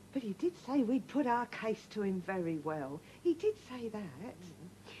 But he did say we'd put our case to him very well. He did say that.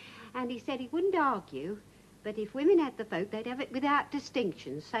 And he said he wouldn't argue, but if women had the vote, they'd have it without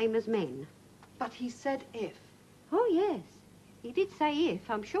distinction, same as men. But he said if. Oh, yes. He did say if,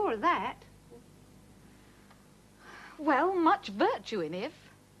 I'm sure of that. Well, much virtue in if.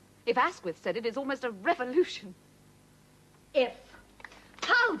 If Asquith said it, it's almost a revolution. If.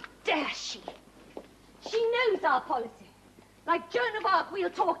 How dare she? She knows our policy. Like Joan of Arc,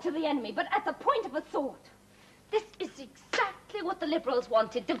 we'll talk to the enemy, but at the point of a sword. This is exactly what the Liberals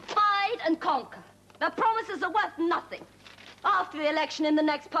wanted. Divide and conquer. Their promises are worth nothing. After the election in the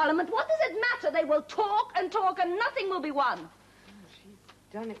next Parliament, what does it matter? They will talk and talk and nothing will be won.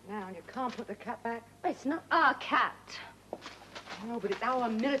 Done it now. You can't put the cat back. It's not our cat. No, but it's our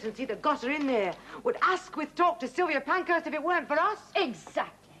militancy that got her in there. Would Asquith talk to Sylvia Pankhurst if it weren't for us?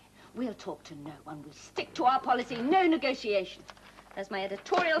 Exactly. We'll talk to no one. We'll stick to our policy. No negotiation. There's my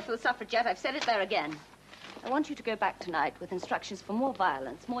editorial for the suffragette. I've said it there again. I want you to go back tonight with instructions for more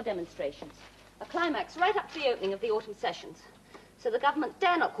violence, more demonstrations. A climax right up to the opening of the autumn sessions. So the government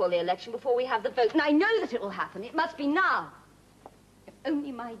dare not call the election before we have the vote. And I know that it will happen. It must be now. If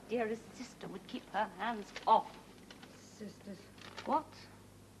only my dearest sister would keep her hands off. Sisters. What?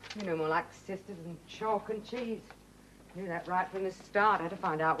 You know, more like sisters than chalk and cheese. Knew that right from the start. I had to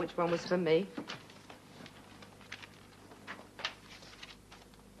find out which one was for me.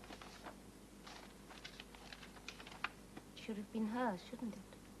 It should have been hers, shouldn't it?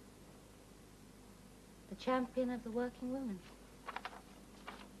 The champion of the working women.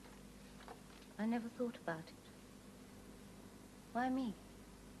 I never thought about it. Why me?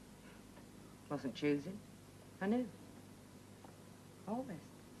 Wasn't choosing. I knew. Always.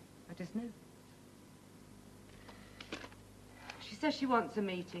 I just knew. She says she wants a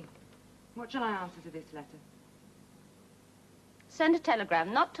meeting. What shall I answer to this letter? Send a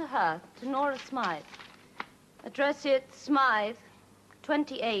telegram, not to her, to Nora Smythe. Address it Smythe,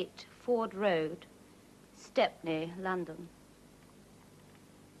 28 Ford Road, Stepney, London.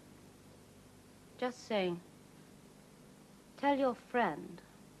 Just saying, tell your friend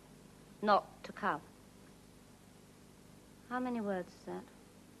not to come. How many words is that?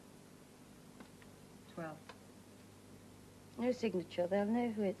 12. No signature. They'll know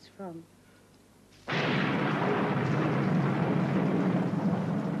who it's from.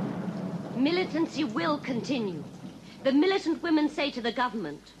 Militancy will continue. The militant women say to the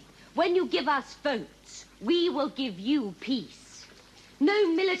government, when you give us votes, we will give you peace.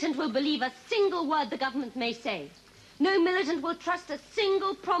 No militant will believe a single word the government may say. No militant will trust a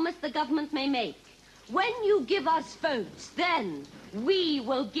single promise the government may make. When you give us votes, then we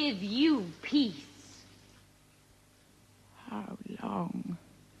will give you peace. How long?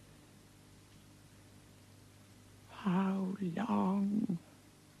 How long?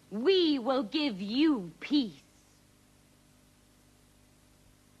 We will give you peace.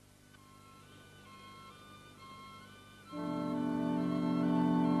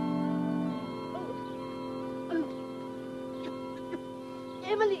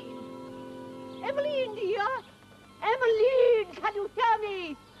 Emmeline! Emmeline, dear! Emmeline, can you hear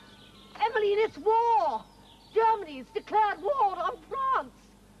me? Emmeline, it's war! Germany's declared war on France!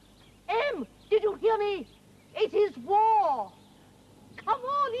 Em, did you hear me? It is war! Come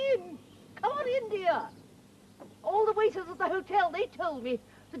on in! Come on in, dear! All the waiters at the hotel, they told me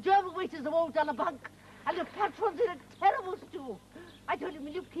the German waiters have all done a bunk, and the patron's in a terrible stew. I told him,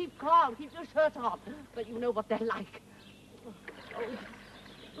 will you keep calm, keep your shirt on, but you know what they're like. Oh,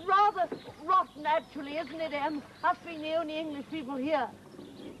 rather rotten, actually, isn't it, Em? Us being the only English people here.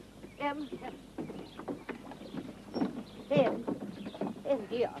 Em,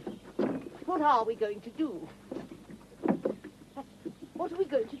 dear, what are we going to do? What are we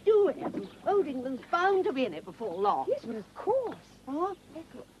going to do, Em? Old England's bound to be in it before long. Yes, well, of course. Huh?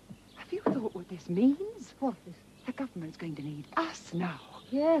 Have you thought what this means? What is? The government's going to need us now.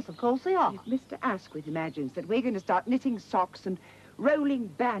 Yes, of course they are. If Mr. Asquith imagines that we're going to start knitting socks and rolling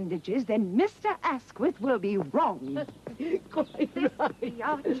bandages, then Mr. Asquith will be wrong. Quite This will be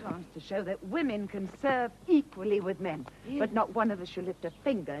our chance to show that women can serve equally with men. Yes. But not one of us shall lift a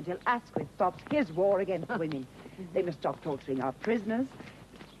finger until Asquith stops his war against women. They must stop torturing our prisoners.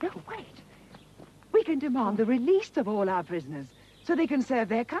 No, wait. We can demand the release of all our prisoners so they can serve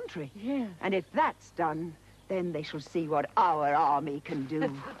their country. Yes. And if that's done, then they shall see what our army can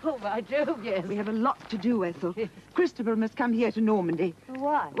do. Oh, by Jove, yes. We have a lot to do, Ethel. Christabel must come here to Normandy.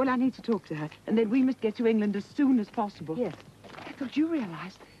 Why? Well, I need to talk to her. And then we must get to England as soon as possible. Yes. Ethel, do you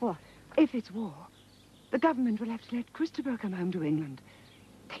realize? What? If it's war, the government will have to let Christabel come home to England.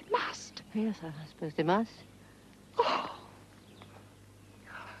 They must. Yes, I suppose they must. Oh.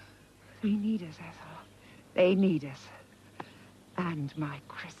 They need us, Ethel. They need us. And my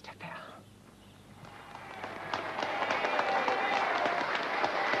Christabel.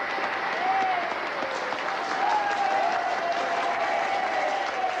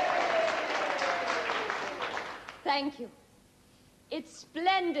 Thank you. It's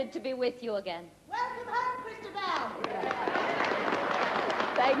splendid to be with you again. Welcome home, Christabel.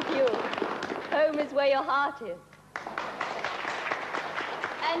 Thank you. Home is where your heart is.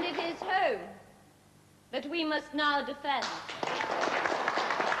 And it is home that we must now defend.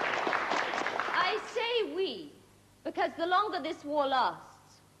 I say we, because the longer this war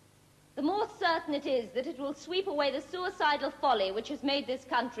lasts, the more certain it is that it will sweep away the suicidal folly which has made this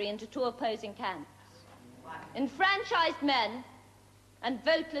country into two opposing camps. Enfranchised men and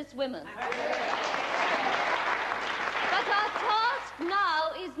voteless women. But our task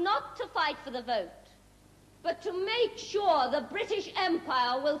now is not to fight for the vote, but to make sure the British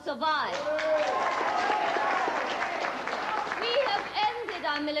Empire will survive. We have ended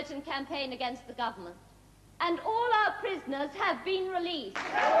our militant campaign against the government, and all our prisoners have been released.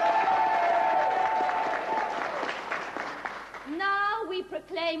 Now we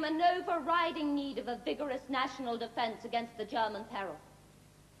proclaim an overriding need of a vigorous national defense against the German peril.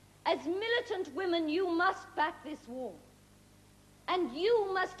 As militant women, you must back this war. And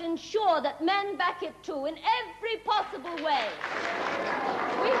you must ensure that men back it too in every possible way.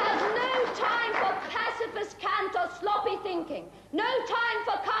 We have no time for pacifist cant or sloppy thinking. No time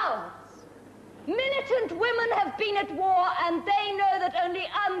for cowards. Militant women have been at war, and they know that only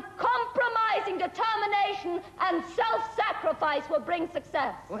uncompromising determination and self-sacrifice will bring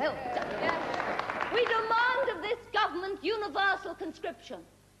success. Well done. We demand of this government universal conscription.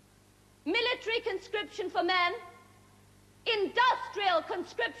 Military conscription for men, industrial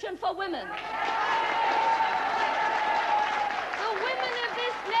conscription for women. The women of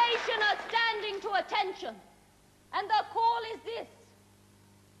this nation are standing to attention, and their call is this: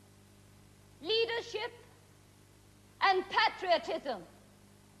 leadership and patriotism.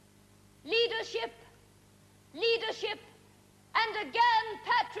 Leadership, leadership, and again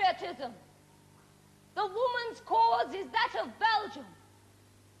patriotism. The woman's cause is that of Belgium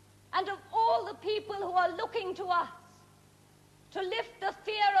and of all the people who are looking to us to lift the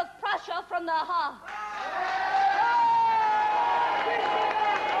fear of Prussia from their hearts.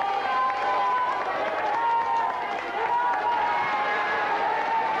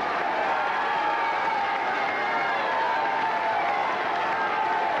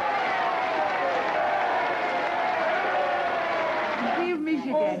 We'll meet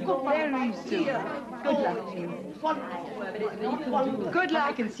again very soon. Good luck to you. Good luck.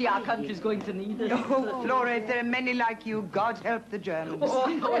 I can see our country's going to need us. Oh, Flora, if there are many like you, God help the Germans. Oh,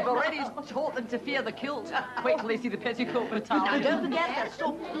 we've already taught them to fear the kilt. Wait till they see the petticoat with a towel. Now, don't forget, there's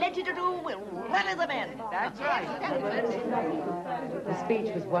so plenty to do. We'll rally them in. That's right. The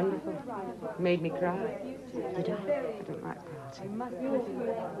speech was wonderful. Made me cry. Did I? I don't like parting.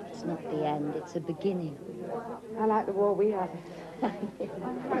 It's not the end, it's a beginning. I like the war we had.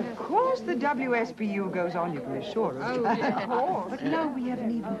 Of course the WSPU goes on, you can assure us. Oh, of course. But now we have an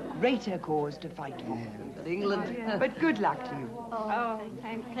even greater cause to fight for. England. But good luck to you. Oh,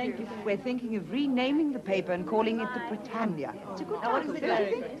 thank you. We're thinking of renaming the paper and calling it the Britannia. It's a good title, don't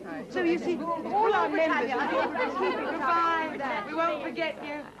you think? So you see, all our members will be able to keep it. Goodbye. We won't forget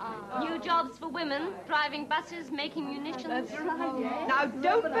you. New jobs for women, driving buses, making munitions. That's right. Now,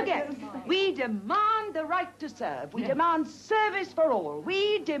 don't forget, we demand the right to serve. We demand service for all.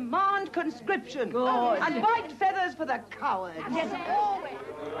 We demand conscription. And white feathers for the cowards. Yes, always.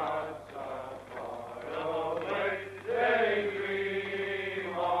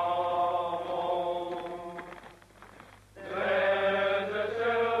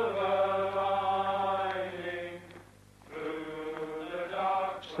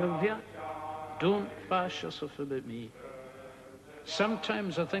 Sylvia, don't bash yourself about me.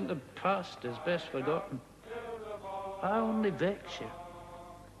 Sometimes I think the past is best forgotten. I only vex you.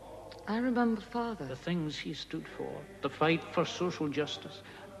 I remember Father. The things he stood for, the fight for social justice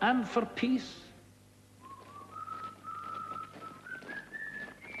and for peace.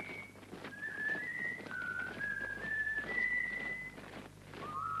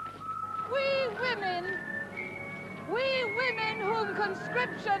 We women whom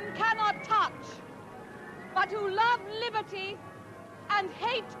conscription cannot touch, but who love liberty and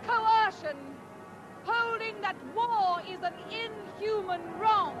hate coercion, holding that war is an inhuman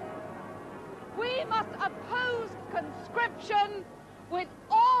wrong. We must oppose conscription with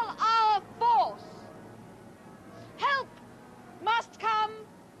all our force. Help must come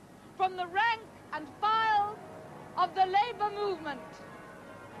from the rank and file of the labor movement.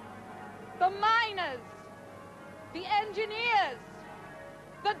 The miners, the engineers,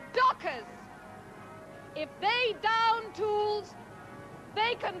 the dockers. If they down tools,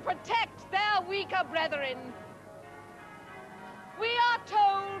 they can protect their weaker brethren. We are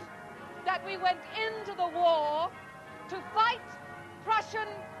told that we went into the war to fight Prussian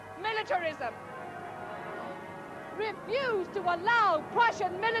militarism. Refuse to allow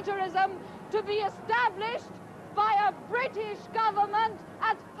Prussian militarism to be established by a British government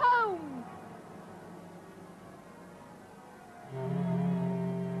at home.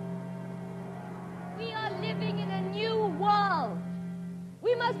 We are living in a new world.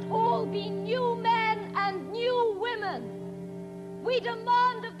 We must all be new men and new women. We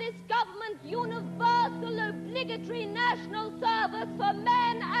demand of this government universal obligatory national service for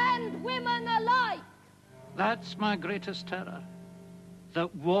men and women alike. That's my greatest terror,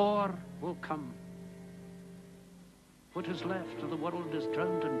 that war will come. What is left of the world is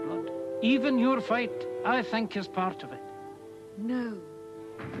drowned in blood. Even your fight, I think, is part of it. No.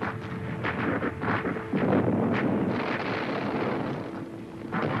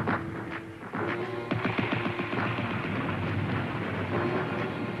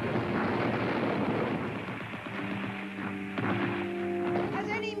 Has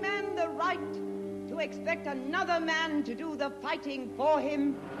any man expect another man to do the fighting for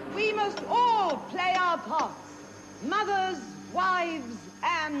him. We must all play our parts. Mothers, wives,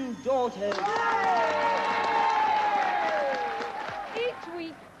 and daughters. Each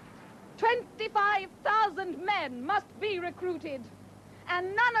week, 25,000 men must be recruited,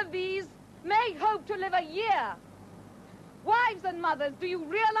 and none of these may hope to live a year. Wives and mothers, do you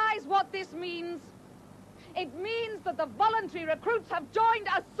realize what this means? It means that the voluntary recruits have joined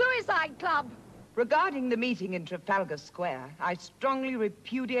a suicide club. Regarding the meeting in Trafalgar Square, I strongly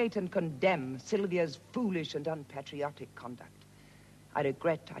repudiate and condemn Sylvia's foolish and unpatriotic conduct. I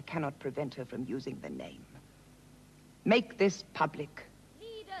regret I cannot prevent her from using the name. Make this public.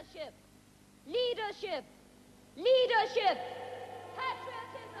 Leadership! Leadership! Leadership!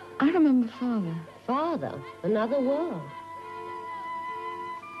 Patriotism! I remember Father. Father, another world.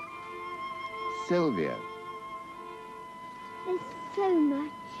 Sylvia. There's so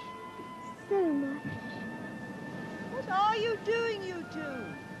much. So much. What are you doing, you two?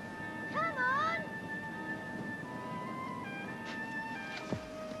 Come on!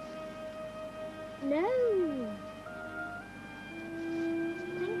 No.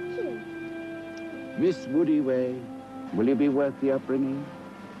 Thank you. Miss Woodyway, will you be worth the upbringing?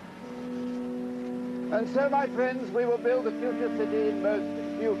 And so, my friends, we will build a future city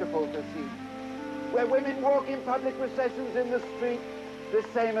most beautiful to see, where women walk in public processions in the street the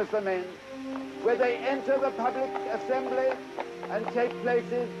same as the men, where they enter the public assembly and take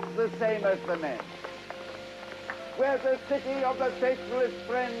places the same as the men, where the city of the faithless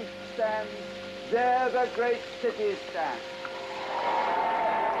friends stands, there the great city stands.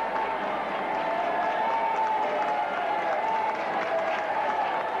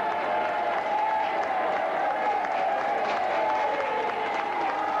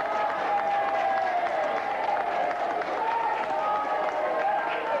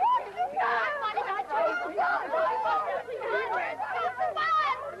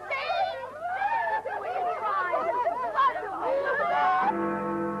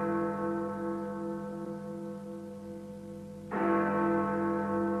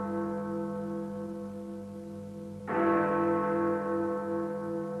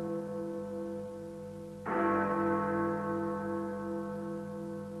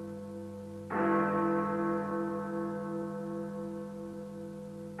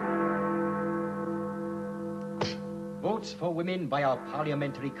 Votes for women by our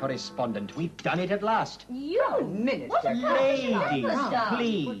parliamentary correspondent. We've done it at last. You, Minister. Ladies,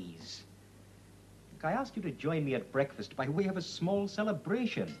 please. Look, I asked you to join me at breakfast by way of a small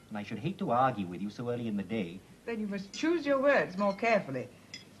celebration, and I should hate to argue with you so early in the day. Then you must choose your words more carefully.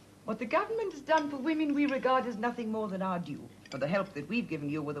 What the government has done for women we regard as nothing more than our due for the help that we've given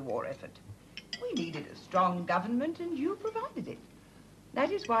you with the war effort. We needed a strong government, and you provided it.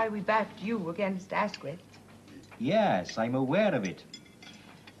 That is why we backed you against Asquith. Yes, I'm aware of it.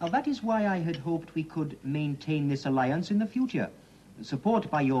 Now, that is why I had hoped we could maintain this alliance in the future.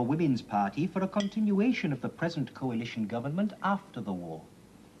 Support by your Women's Party for a continuation of the present coalition government after the war.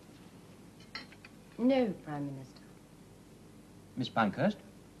 No, Prime Minister. Miss Pankhurst?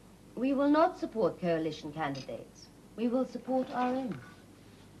 We will not support coalition candidates. We will support our own.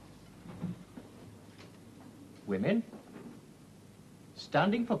 Women?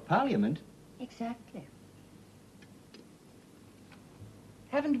 Standing for Parliament? Exactly.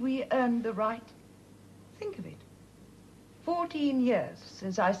 Haven't we earned the right? Think of it. 14 years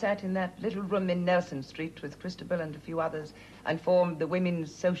since I sat in that little room in Nelson Street with Christabel and a few others and formed the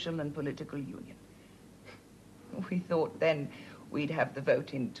Women's Social and Political Union. We thought then we'd have the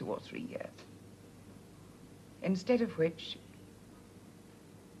vote in 2 or 3 years. Instead of which...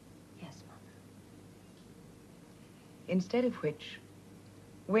 Yes, Mother. Instead of which,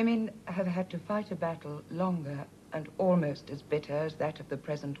 women have had to fight a battle longer and almost as bitter as that of the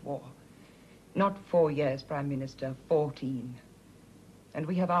present war. Not 4 years, Prime Minister, 14. And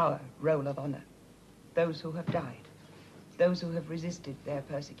we have our roll of honor. Those who have died. Those who have resisted their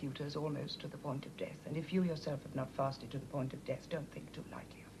persecutors almost to the point of death. And if you yourself have not fasted to the point of death, don't think too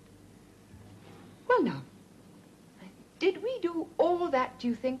lightly of it. Well, now, did we do all that, do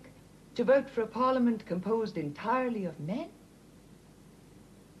you think, to vote for a parliament composed entirely of men?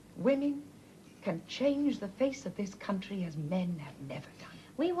 Women can change the face of this country as men have never done.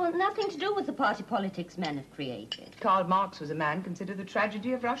 We want nothing to do with the party politics men have created. Karl Marx was a man considered the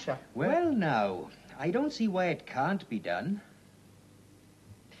tragedy of Russia. Well, now, I don't see why it can't be done.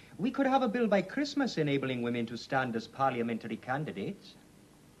 We could have a bill by Christmas enabling women to stand as parliamentary candidates.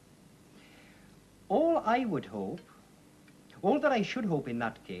 All I would hope, all that I should hope in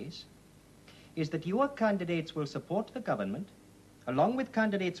that case, is that your candidates will support the government along with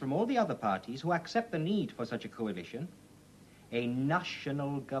candidates from all the other parties who accept the need for such a coalition, a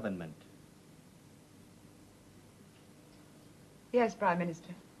national government. Yes, Prime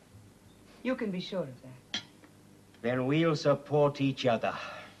Minister. You can be sure of that. Then we'll support each other.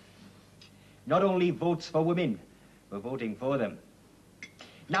 Not only votes for women, we're voting for them.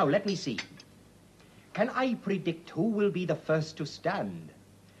 Now, let me see. Can I predict who will be the first to stand?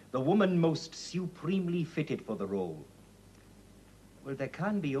 The woman most supremely fitted for the role? Well, there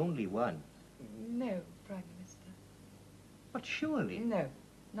can be only one. No, Prime Minister. But surely... No,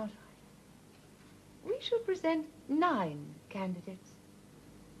 not I. We shall present 9 candidates.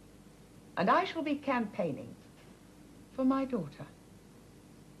 And I shall be campaigning for my daughter,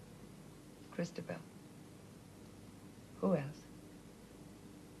 Christabel. Who else?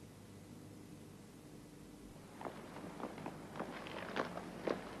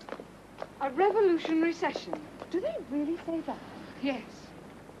 A revolutionary session. Do they really say that? Yes.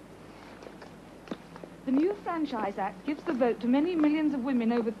 The new Franchise Act gives the vote to many millions of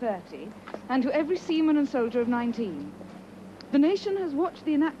women over 30 and to every seaman and soldier of 19. The nation has watched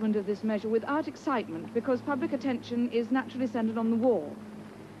the enactment of this measure without excitement because public attention is naturally centered on the war.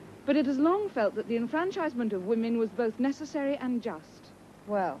 But it has long felt that the enfranchisement of women was both necessary and just.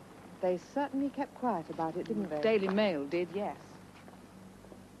 Well, they certainly kept quiet about it, didn't they? Daily Mail did, yes.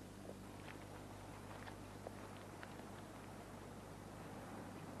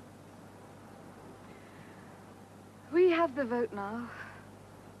 We have the vote now,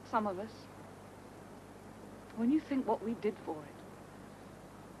 some of us. When you think what we did for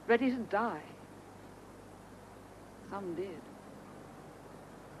it, ready to die, some did.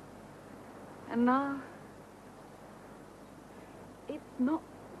 And now, it's not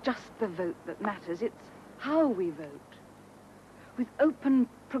just the vote that matters, it's how we vote, with open,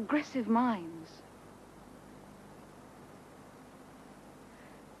 progressive minds.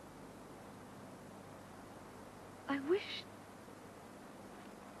 I wish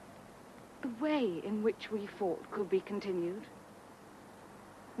the way in which we fought could be continued.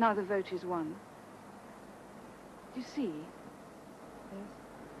 Now the vote is won. You see? Yes.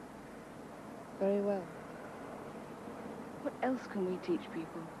 Very well. What else can we teach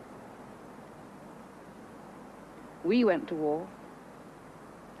people? We went to war,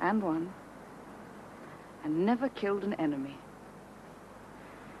 and won, and never killed an enemy.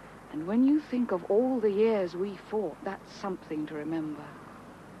 And when you think of all the years we fought, that's something to remember.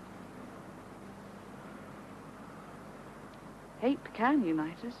 Hate can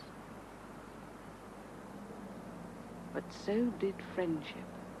unite us, but so did friendship.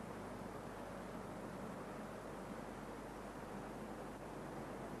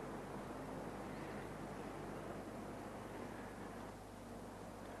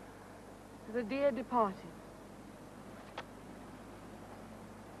 To the dear departed,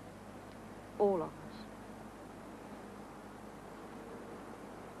 all of us.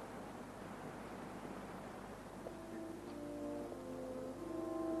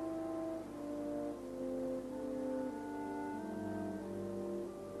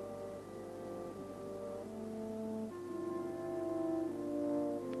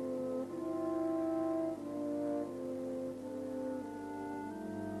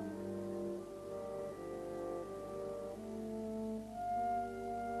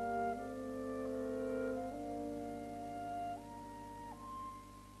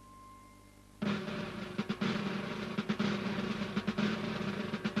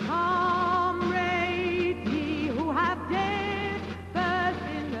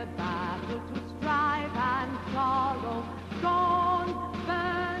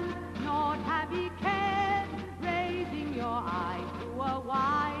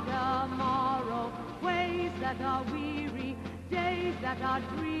 That are weary, days that are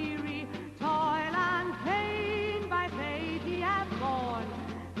dreary, toil and pain.